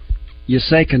figure you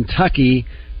say Kentucky,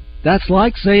 that's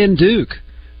like saying Duke.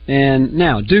 And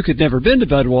now, Duke had never been to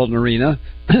Bud Walton Arena,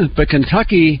 but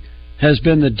Kentucky has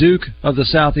been the Duke of the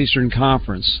Southeastern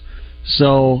Conference.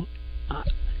 So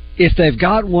if they've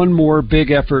got one more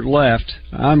big effort left,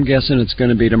 I'm guessing it's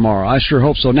going to be tomorrow. I sure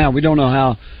hope so. Now, we don't know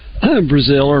how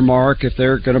Brazil or Mark, if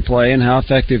they're going to play and how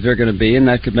effective they're going to be, and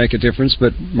that could make a difference.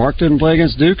 But Mark didn't play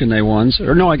against Duke, and they won.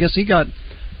 Or no, I guess he got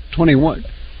 21.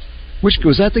 Which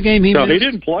was that the game he missed? No, he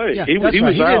didn't play. Yeah, he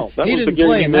was right. out. He didn't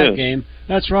play in that game.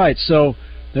 That's right. So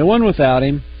they won without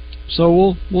him.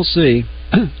 So we'll see.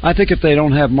 I think if they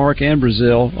don't have Mark and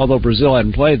Brazil, although Brazil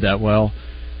hadn't played that well,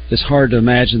 it's hard to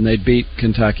imagine they'd beat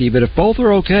Kentucky. But if both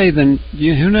are okay, then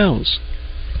who knows?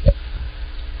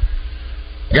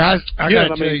 Guys, I got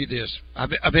to tell you this.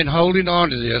 I've been holding on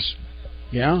to this.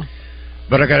 Yeah?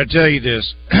 But I got to tell you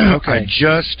this. Okay. I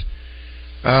just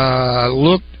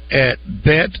looked at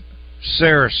Bet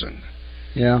Saracen.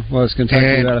 Yeah, well, is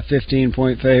Kentucky about a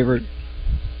 15-point favorite?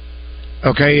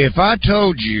 Okay, if I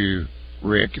told you,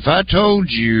 Rick,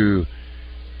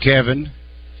 Kevin,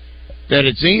 that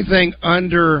it's anything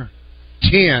under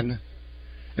 10,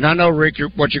 and I know, Rick,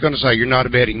 what you're going to say, you're not a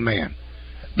betting man.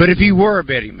 But if you were a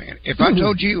betting man, if I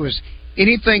told you it was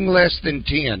anything less than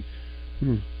 10,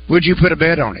 would you put a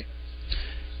bet on it?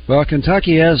 Well,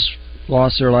 Kentucky has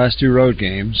lost their last 2 road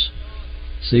games,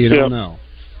 so you don't know.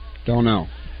 Don't know.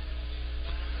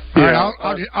 All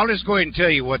right, I'll just go ahead and tell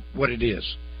you what it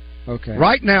is. Okay.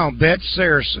 Right now, Bet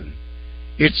Saracen,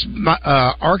 it's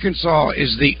Arkansas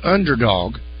is the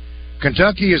underdog.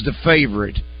 Kentucky is the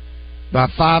favorite by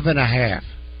 5.5.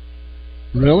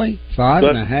 Really?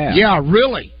 5.5? Yeah,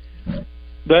 really.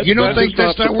 You don't think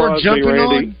that's not worth jumping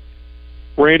on?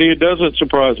 Randy, it doesn't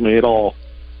surprise me at all.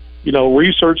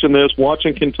 Researching this,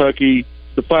 watching Kentucky,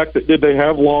 the fact that they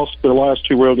have lost their last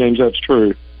 2 road games, that's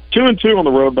true. 2-2 on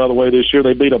the road, by the way, this year.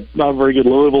 They beat a not very good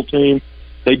Louisville team.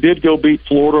 They did go beat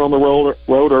Florida on the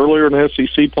road earlier in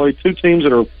SEC play. 2 teams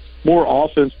that are more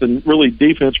offense than really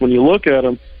defense when you look at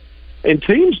them. And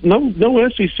teams, no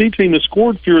SEC team has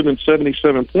scored fewer than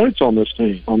 77 points on this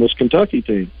team, on this Kentucky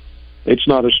team. It's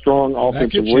not a strong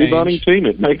offensive rebounding team.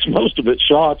 It makes most of its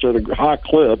shots at a high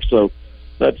clip, so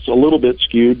that's a little bit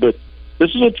skewed. But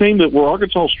this is a team where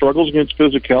Arkansas struggles against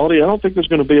physicality. I don't think there's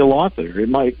going to be a lot there. It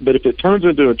might, but if it turns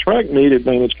into a track meet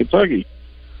advantage, Kentucky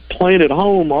playing at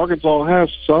home, Arkansas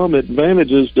has some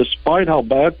advantages despite how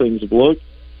bad things have looked.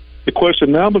 The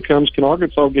question now becomes, can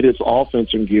Arkansas get its offense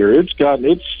in gear? It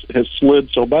has slid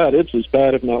so bad. It's as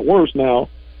bad, if not worse, now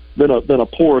than a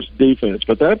porous defense.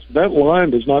 But that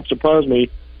line does not surprise me,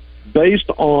 based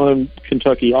on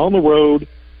Kentucky on the road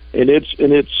and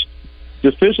its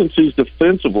deficiencies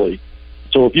defensively.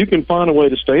 So if you can find a way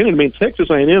to stay in it, I mean,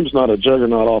 Texas A&M's not a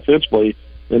juggernaut offensively,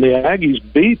 and the Aggies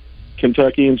beat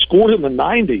Kentucky and scored in the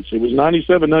 90s. It was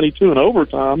 97-92 in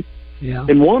overtime. Yeah.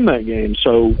 And won that game.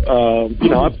 So,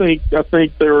 I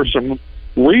think there are some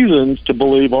reasons to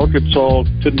believe Arkansas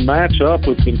could match up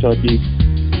with Kentucky,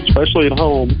 especially at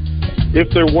home, if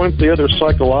there weren't the other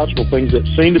psychological things that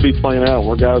seem to be playing out,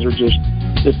 where guys are just,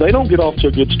 if they don't get off to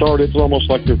a good start, it's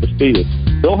almost like they're defeated.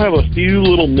 They'll have a few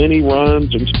little mini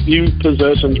runs and a few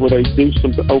possessions where they do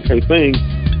some okay things,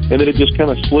 and then it just kind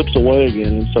of slips away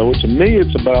again. And so, to me,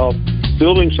 it's about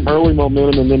building some early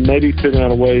momentum and then maybe figuring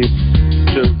out a way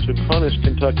to punish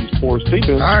Kentucky's porous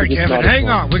defense. All right, Kevin, hang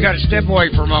on. We got to step away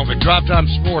for a moment. Drop Time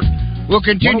Sports. We'll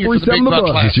continue for the Big Buck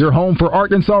Class. Is your home for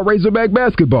Arkansas Razorback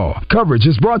basketball. Coverage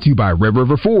is brought to you by Red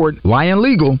River Ford, Lion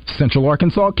Legal, Central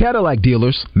Arkansas Cadillac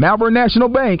Dealers, Malvern National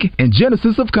Bank, and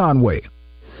Genesis of Conway.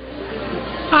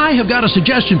 I have got a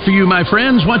suggestion for you, my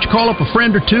friends. Why don't you call up a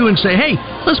friend or two and say, hey,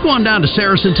 let's go on down to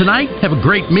Saracen tonight, have a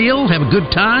great meal, have a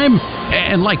good time.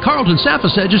 And like Carlton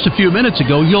Saffa said just a few minutes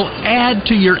ago, you'll add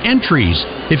to your entries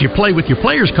if you play with your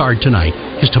player's card tonight,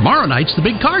 because tomorrow night's the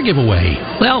big car giveaway.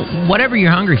 Well, whatever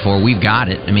you're hungry for, we've got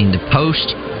it. I mean, the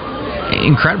Post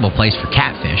incredible place for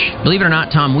catfish. Believe it or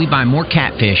not, Tom, we buy more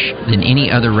catfish than any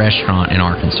other restaurant in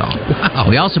Arkansas. Wow.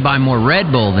 We also buy more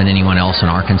Red Bull than anyone else in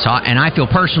Arkansas, and I feel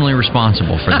personally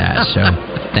responsible for that, so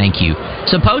thank you.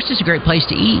 So Post is a great place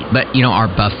to eat, but, our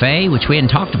buffet, which we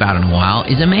hadn't talked about in a while,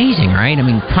 is amazing, right? I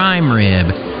mean, prime rib,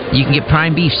 you can get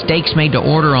prime beef steaks made to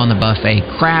order on the buffet,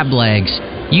 crab legs,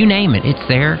 you name it, it's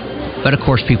there. But, of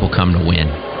course, people come to win.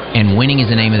 And winning is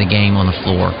the name of the game on the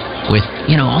floor with,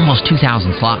 almost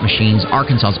 2,000 slot machines,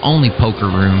 Arkansas's only poker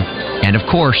room. And, of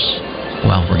course,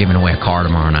 well, we're giving away a car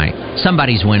tomorrow night.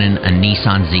 Somebody's winning a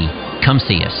Nissan Z. Come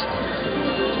see us.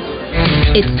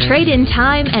 It's trade-in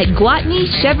time at Gwatney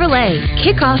Chevrolet.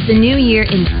 Kick off the new year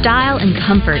in style and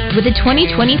comfort with the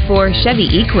 2024 Chevy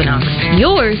Equinox.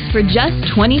 Yours for just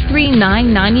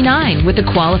 $23,999 with a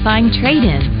qualifying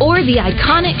trade-in. Or the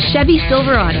iconic Chevy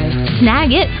Silverado.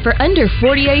 Snag it for under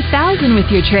 $48,000 with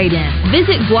your trade-in.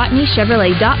 Visit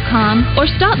GwatneyChevrolet.com or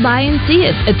stop by and see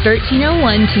us at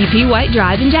 1301 TP White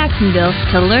Drive in Jacksonville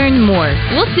to learn more.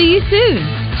 We'll see you soon.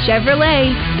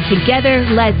 Chevrolet. Together,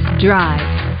 let's drive.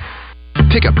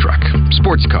 Pickup truck,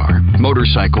 sports car,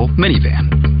 motorcycle, minivan,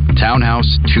 townhouse,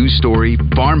 two-story,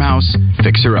 farmhouse,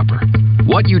 fixer-upper.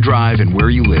 What you drive and where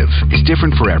you live is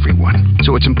different for everyone,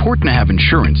 so it's important to have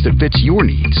insurance that fits your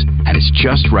needs and is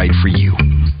just right for you.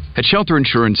 At Shelter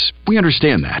Insurance, we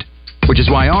understand that, which is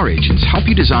why our agents help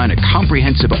you design a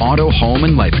comprehensive auto, home,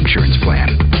 and life insurance plan.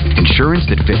 Insurance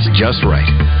that fits just right.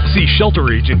 See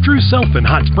Shelter Agent Drew Self in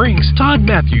Hot Springs, Todd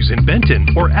Matthews in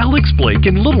Benton, or Alex Blake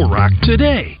in Little Rock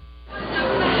today.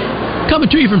 Coming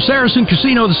to you from Saracen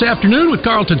Casino this afternoon with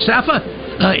Carlton Saffa.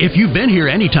 If you've been here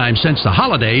anytime since the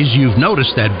holidays, you've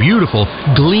noticed that beautiful,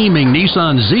 gleaming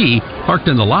Nissan Z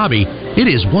parked in the lobby. It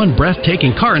is one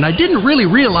breathtaking car, and I didn't really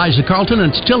realize it, Carlton,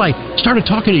 until I started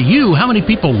talking to you, how many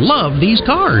people love these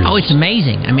cars. Oh, it's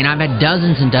amazing. I mean, I've had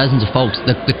dozens and dozens of folks.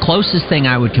 The closest thing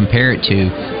I would compare it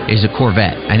to is a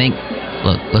Corvette. I think,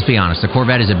 look, let's be honest, the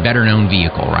Corvette is a better-known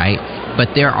vehicle, right?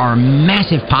 But there are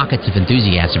massive pockets of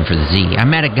enthusiasm for the Z. I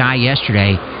met a guy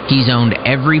yesterday. He's owned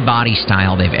every body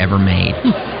style they've ever made.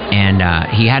 And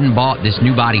he hadn't bought this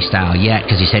new body style yet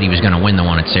because he said he was going to win the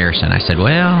one at Saracen. I said,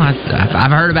 well,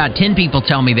 I've heard about 10 people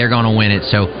tell me they're going to win it,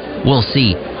 so we'll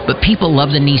see. But people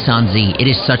love the Nissan Z. It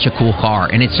is such a cool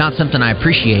car, and it's not something I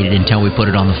appreciated until we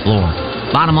put it on the floor.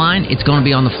 Bottom line, it's going to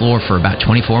be on the floor for about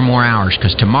 24 more hours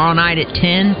because tomorrow night at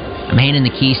 10, I'm handing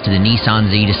the keys to the Nissan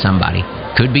Z to somebody.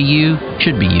 Could be you,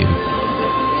 should be you.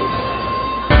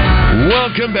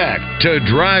 Welcome back to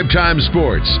Drive Time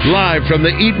Sports, live from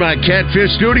the Eat My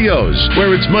Catfish studios,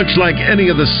 where it's much like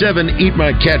any of the 7 Eat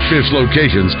My Catfish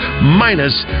locations,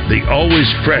 minus the always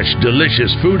fresh,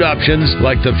 delicious food options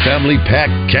like the family pack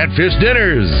catfish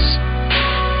dinners.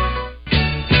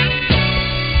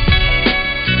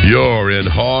 You're in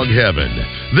hog heaven.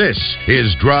 This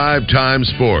is Drive Time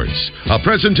Sports, a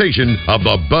presentation of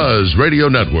the Buzz Radio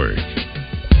Network.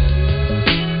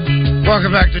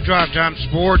 Welcome back to Drive Time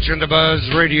Sports and the Buzz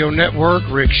Radio Network.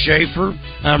 Rick Shaeffer.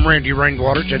 I'm Randy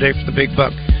Rainwater. Today for the Big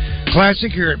Buck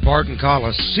Classic here at Barton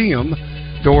Coliseum.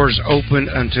 Doors open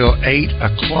until 8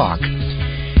 o'clock.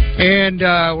 And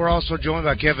we're also joined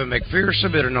by Kevin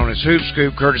McPherson, better known as Hoop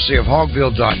Scoop, courtesy of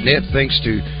Hogville.net, thanks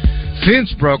to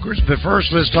Fence Brokers. But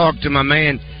first, let's talk to my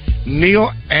man,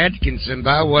 Neil Atkinson,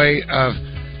 by way of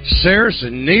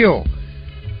Saracen. Neil,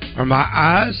 are my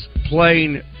eyes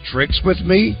playing tricks with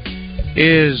me?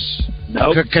 Is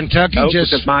Kentucky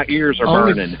just... because my ears are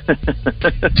burning.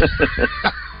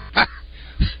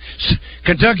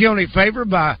 Kentucky only favored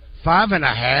by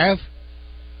 5.5?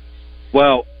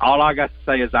 Well, all I got to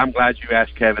say is I'm glad you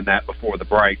asked Kevin that before the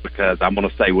break because I'm going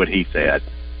to say what he said,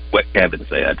 what Kevin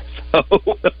said.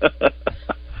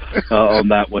 So on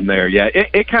that one there, yeah,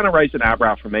 it kind of raised an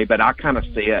eyebrow for me, but I kind of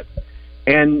see it.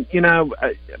 And,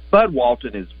 Bud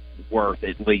Walton is worth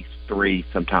at least 3,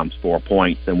 sometimes 4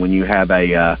 points. And when you have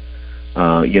a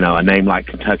name like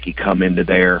Kentucky come into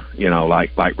there,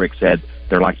 like Rick said,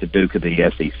 they're like the Duke of the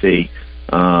SEC.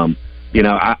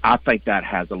 I think that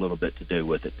has a little bit to do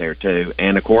with it there too.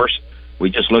 And of course, we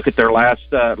just look at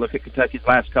look at Kentucky's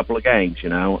last couple of games.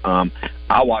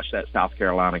 I watched that South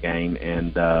Carolina game,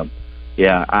 and they're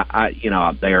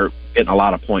getting a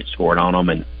lot of points scored on them,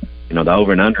 and the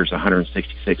over and under is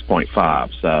 166.5.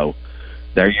 So.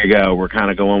 There you go. We're kind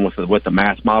of going with what the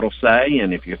math models say,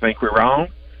 and if you think we're wrong,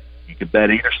 you can bet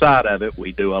either side of it.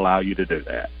 We do allow you to do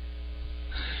that.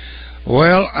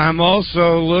 Well, I'm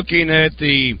also looking at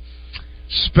the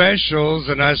specials,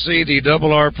 and I see the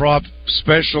double R prop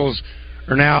specials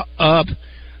are now up.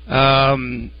 I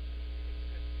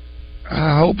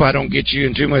hope I don't get you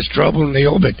in too much trouble,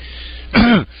 Neil, but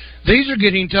these are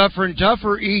getting tougher and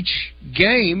tougher each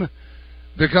game.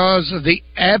 because of the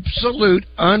absolute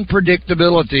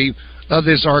unpredictability of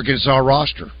this Arkansas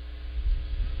roster.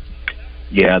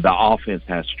 Yeah, the offense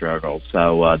has struggled.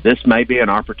 So this may be an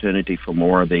opportunity for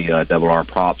more of the Double R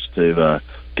props to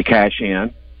cash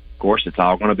in. Of course, it's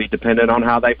all going to be dependent on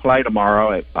how they play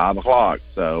tomorrow at 5 o'clock.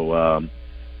 So,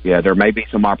 yeah, there may be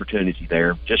some opportunity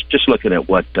there. Just looking at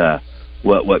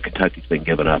what Kentucky's been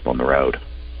giving up on the road.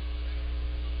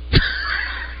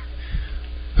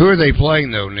 Who are they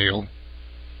playing, though, Neil?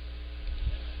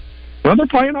 Well, they're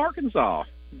playing Arkansas.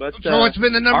 But so it's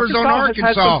been the numbers on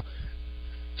Arkansas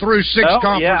through 6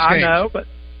 conference yeah, games. I know, but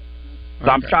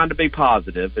I'm trying to be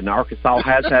positive, and Arkansas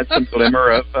has had some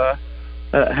glimmer of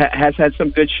has had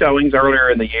some good showings earlier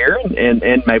in the year,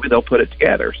 and maybe they'll put it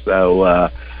together. So,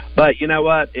 but you know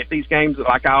what? If these games,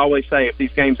 like I always say, if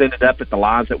these games ended up at the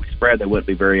lines that we spread, they wouldn't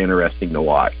be very interesting to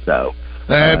watch. So,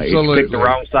 absolutely, if you pick the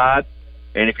wrong side,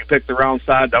 and if you pick the wrong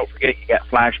side, don't forget you got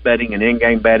flash betting and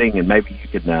in-game betting, and maybe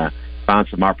you can find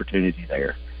some opportunity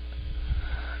there.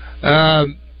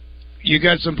 You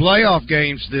got some playoff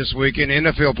games this weekend,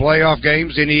 NFL playoff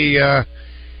games. Any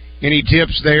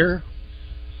tips there?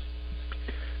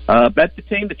 Bet the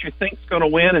team that you think's going to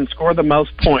win and score the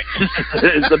most points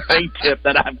is the big tip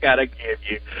that I've got to give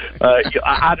you.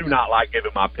 I do not like giving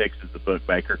my picks as a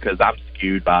bookmaker because I'm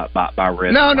skewed by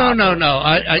risk. No.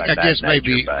 I guess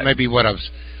maybe what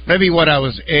I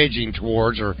was edging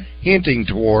towards or hinting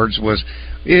towards was,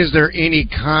 is there any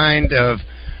kind of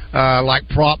like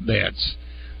prop bets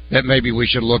that maybe we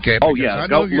should look at? Oh yeah,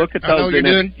 go look at those.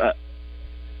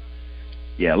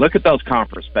 Yeah, look at those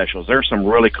conference specials. There's some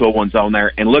really cool ones on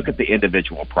there, and look at the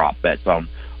individual prop bets on.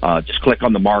 Just click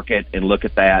on the market and look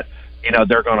at that. You know,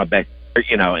 they're going to bet.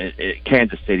 You know,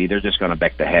 Kansas City, they're just going to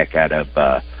bet the heck out of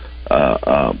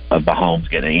Mahomes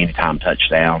getting an anytime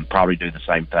touchdown. Probably do the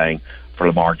same thing for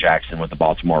Lamar Jackson with the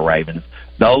Baltimore Ravens.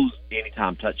 Those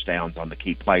anytime touchdowns on the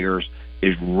key players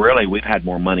is really, we've had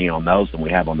more money on those than we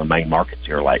have on the main markets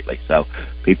here lately. So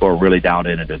people are really dialed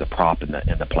into the prop and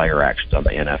the player actions on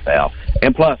the NFL.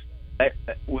 And plus,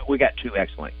 we got 2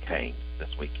 excellent games this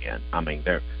weekend. I mean,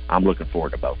 I'm looking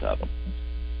forward to both of them.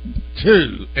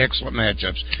 2 excellent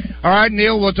matchups. All right,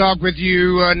 Neil, we'll talk with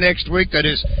you next week. That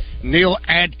is Neil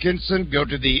Atkinson. Go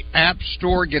to the App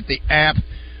Store, get the app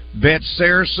Bet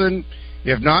Saracen.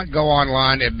 If not, go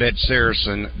online at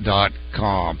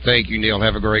betsaracen.com. Thank you, Neil.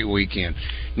 Have a great weekend.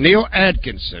 Neil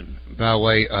Atkinson, by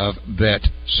way of Bet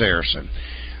Saracen.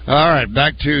 All right,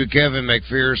 back to Kevin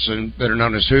McPherson, better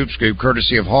known as Hoop Scoop,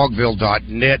 courtesy of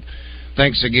Hogville.net.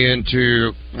 Thanks again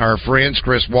to our friends,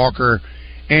 Chris Walker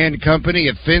and company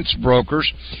at Fence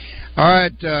Brokers. All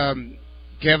right,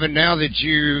 Kevin, now that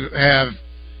you have,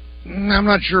 I'm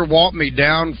not sure, walked me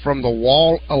down from the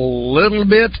wall a little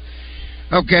bit,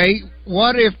 okay,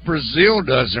 what if Brazil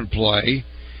doesn't play,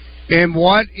 and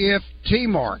what if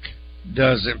T-Mark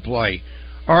doesn't play?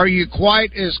 Are you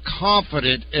quite as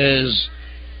confident as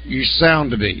you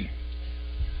sound to be?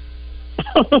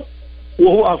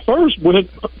 Well,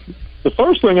 the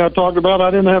first thing I talked about, I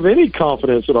didn't have any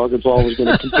confidence that Arkansas was going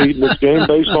to compete in this game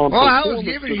based on. Well, I was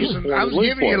giving you a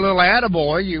little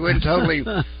attaboy. You went totally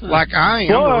like I am.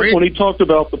 But when he talked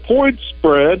about the point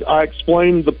spread, I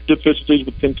explained the deficiencies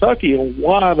with Kentucky and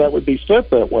why that would be set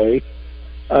that way,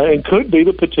 and could be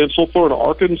the potential for an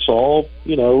Arkansas.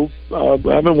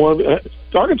 Having one.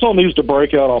 Arkansas needs to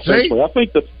break out offensively.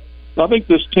 I think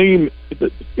this team, the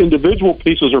individual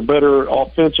pieces are better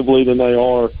offensively than they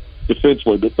are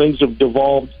defensively, but things have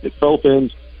devolved at both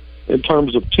ends in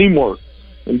terms of teamwork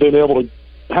and being able to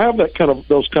have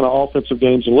those kind of offensive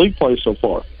games in league play so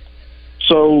far.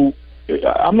 So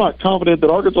I'm not confident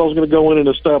that Arkansas is going to go in and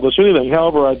establish anything.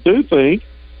 However, I do think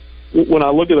when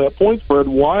I look at that point spread,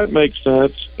 why it makes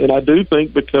sense, and I do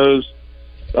think because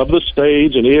of the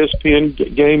stage and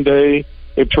ESPN game day,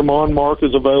 if Tremont Mark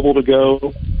is available to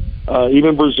go,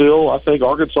 even Brazil, I think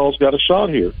Arkansas's got a shot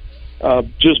here.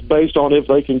 Just based on if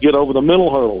they can get over the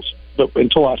mental hurdles. But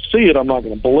until I see it, I'm not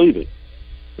going to believe it.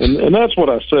 And that's what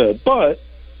I said. But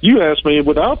you asked me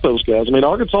without those guys. I mean,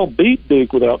 Arkansas beat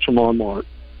Duke without Tremont Mark.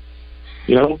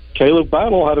 Caleb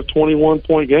Battle had a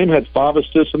 21-point game, had 5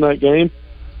 assists in that game.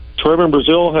 Trevor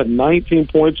Brazil had 19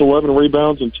 points, 11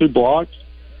 rebounds, and 2 blocks.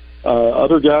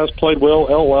 Other guys played well.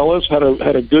 El Ellis had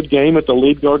a good game at the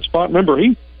lead guard spot. Remember,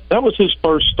 that was his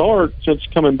first start since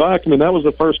coming back. I mean, that was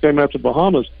the first game after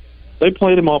Bahamas. They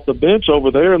played him off the bench over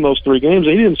there in those 3 games.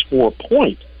 He didn't score a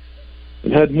point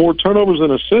and had more turnovers than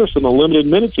assists in the limited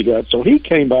minutes he got. So he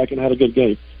came back and had a good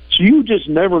game. So you just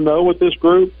never know with this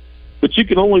group, but you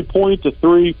can only point to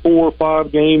 3, 4,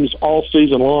 5 games all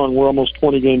season long. We're almost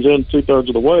 20 games in, 2/3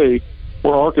 of the way,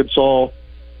 where Arkansas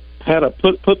had to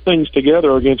put things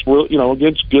together against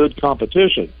against good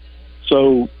competition.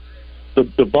 So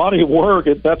the body of work,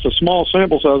 that's a small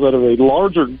sample size out of a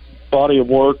larger body of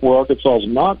work where Arkansas has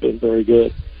not been very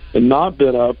good and not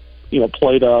been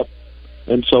played up,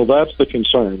 and so that's the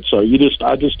concern. So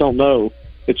I just don't know.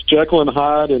 It's Jekyll and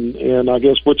Hyde, and I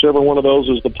guess whichever one of those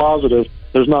is the positive.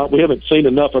 We haven't seen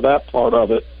enough of that part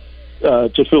of it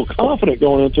to feel confident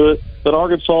going into it that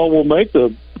Arkansas will make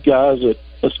the guys that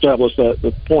establish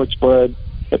the point spread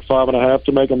at 5.5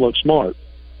 to make them look smart.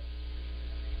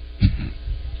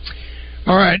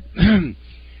 All right.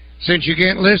 Since you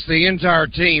can't list the entire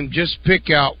team, just pick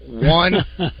out one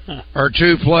or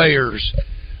two players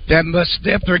that must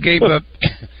step their game up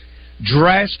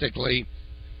drastically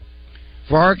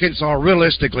for Arkansas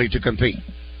realistically to compete.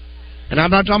 And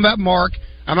I'm not talking about Mark.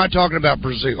 I'm not talking about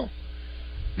Brazil.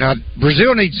 Now,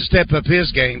 Brazil needs to step up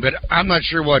his game, but I'm not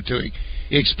sure what to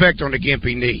expect on the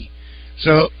gimpy knee.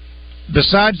 So,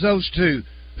 besides those two,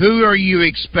 who are you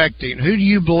expecting? Who do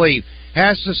you believe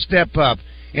has to step up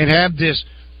and have this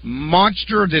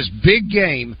monster, this big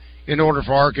game in order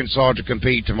for Arkansas to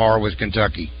compete tomorrow with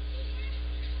Kentucky?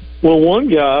 Well, one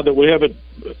guy that we haven't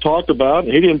talked about,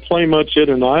 he didn't play much here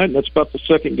tonight, and that's about the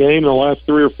second game in the last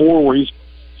 3 or 4 where he's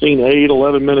seen 8,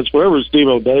 11 minutes, whatever, is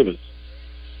Devo Davis.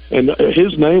 And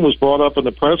his name was brought up in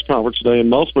the press conference today, and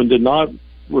Musselman did not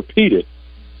repeat it.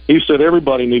 He said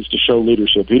everybody needs to show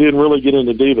leadership. He didn't really get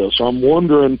into Devo, so I'm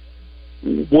wondering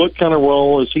what kind of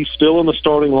role. Is he still in the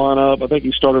starting lineup? I think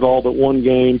he started all but one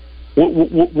game.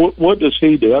 What does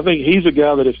he do? I think he's a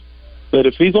guy that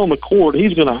if he's on the court,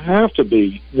 he's going to have to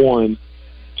be one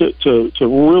to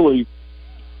really,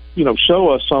 show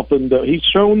us something that he's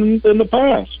shown in the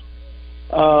past.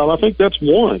 I think that's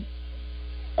one.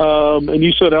 And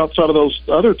you said outside of those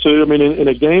other two, I mean, in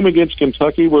a game against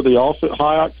Kentucky where the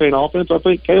high-octane offense, I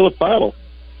think Caleb Battle,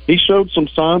 he showed some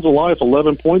signs of life.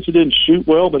 11 points. He didn't shoot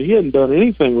well, but he hadn't done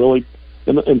anything really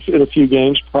in a few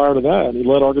games prior to that. And he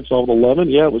led Arkansas with 11.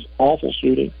 Yeah, it was awful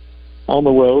shooting on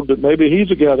the road, but maybe he's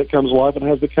a guy that comes alive and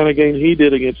has the kind of game he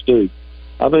did against Duke.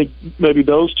 I think maybe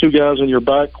those two guys in your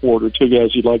backcourt are two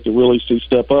guys you'd like to really see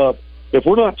step up. If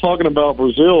we're not talking about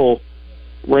Brazil,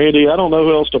 Randy, I don't know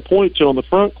who else to point to on the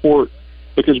front court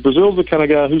because Brazil's the kind of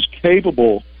guy who's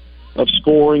capable of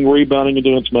scoring, rebounding, and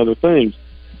doing some other things.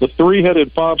 The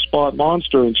three-headed five-spot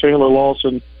monster in Chandler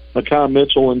Lawson, Makai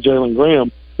Mitchell, and Jalen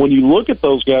Graham, when you look at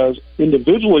those guys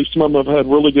individually, some of them have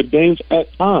had really good games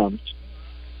at times.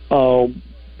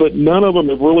 But none of them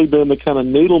have really been the kind of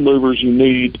needle movers you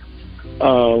need,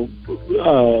 to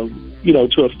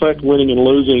affect winning and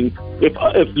losing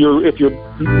if your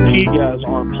key guys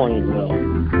aren't playing well.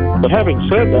 But having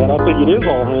said that, I think it is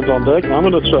all hands on deck. And I'm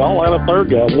going to say I'll add a third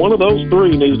guy. One of those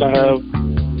three needs to have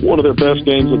one of their best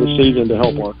games of the season to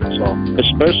help Arkansas,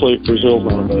 especially if Brazil's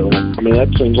not available. I mean, that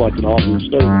seems like an obvious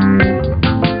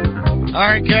statement. All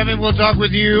right, Kevin, we'll talk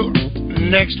with you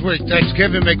next week. Thanks,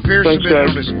 Kevin McPherson.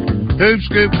 Hoop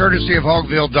Scoop, courtesy of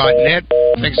Hogville.net.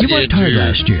 Thanks you worked hard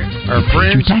last year. Our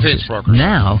friends at Pittsburgh.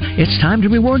 Now it's time to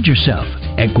reward yourself.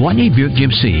 At Guatney Buick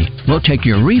GMC, we'll take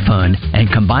your refund and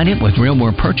combine it with real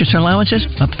world purchase allowances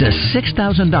up to $6,000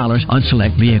 on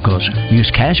select vehicles. Use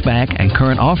cash back and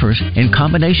current offers in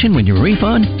combination with your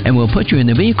refund, and we'll put you in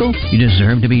the vehicle you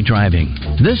deserve to be driving.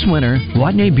 This winter,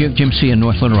 Guatney Buick GMC in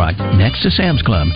North Little Rock, next to Sam's Club,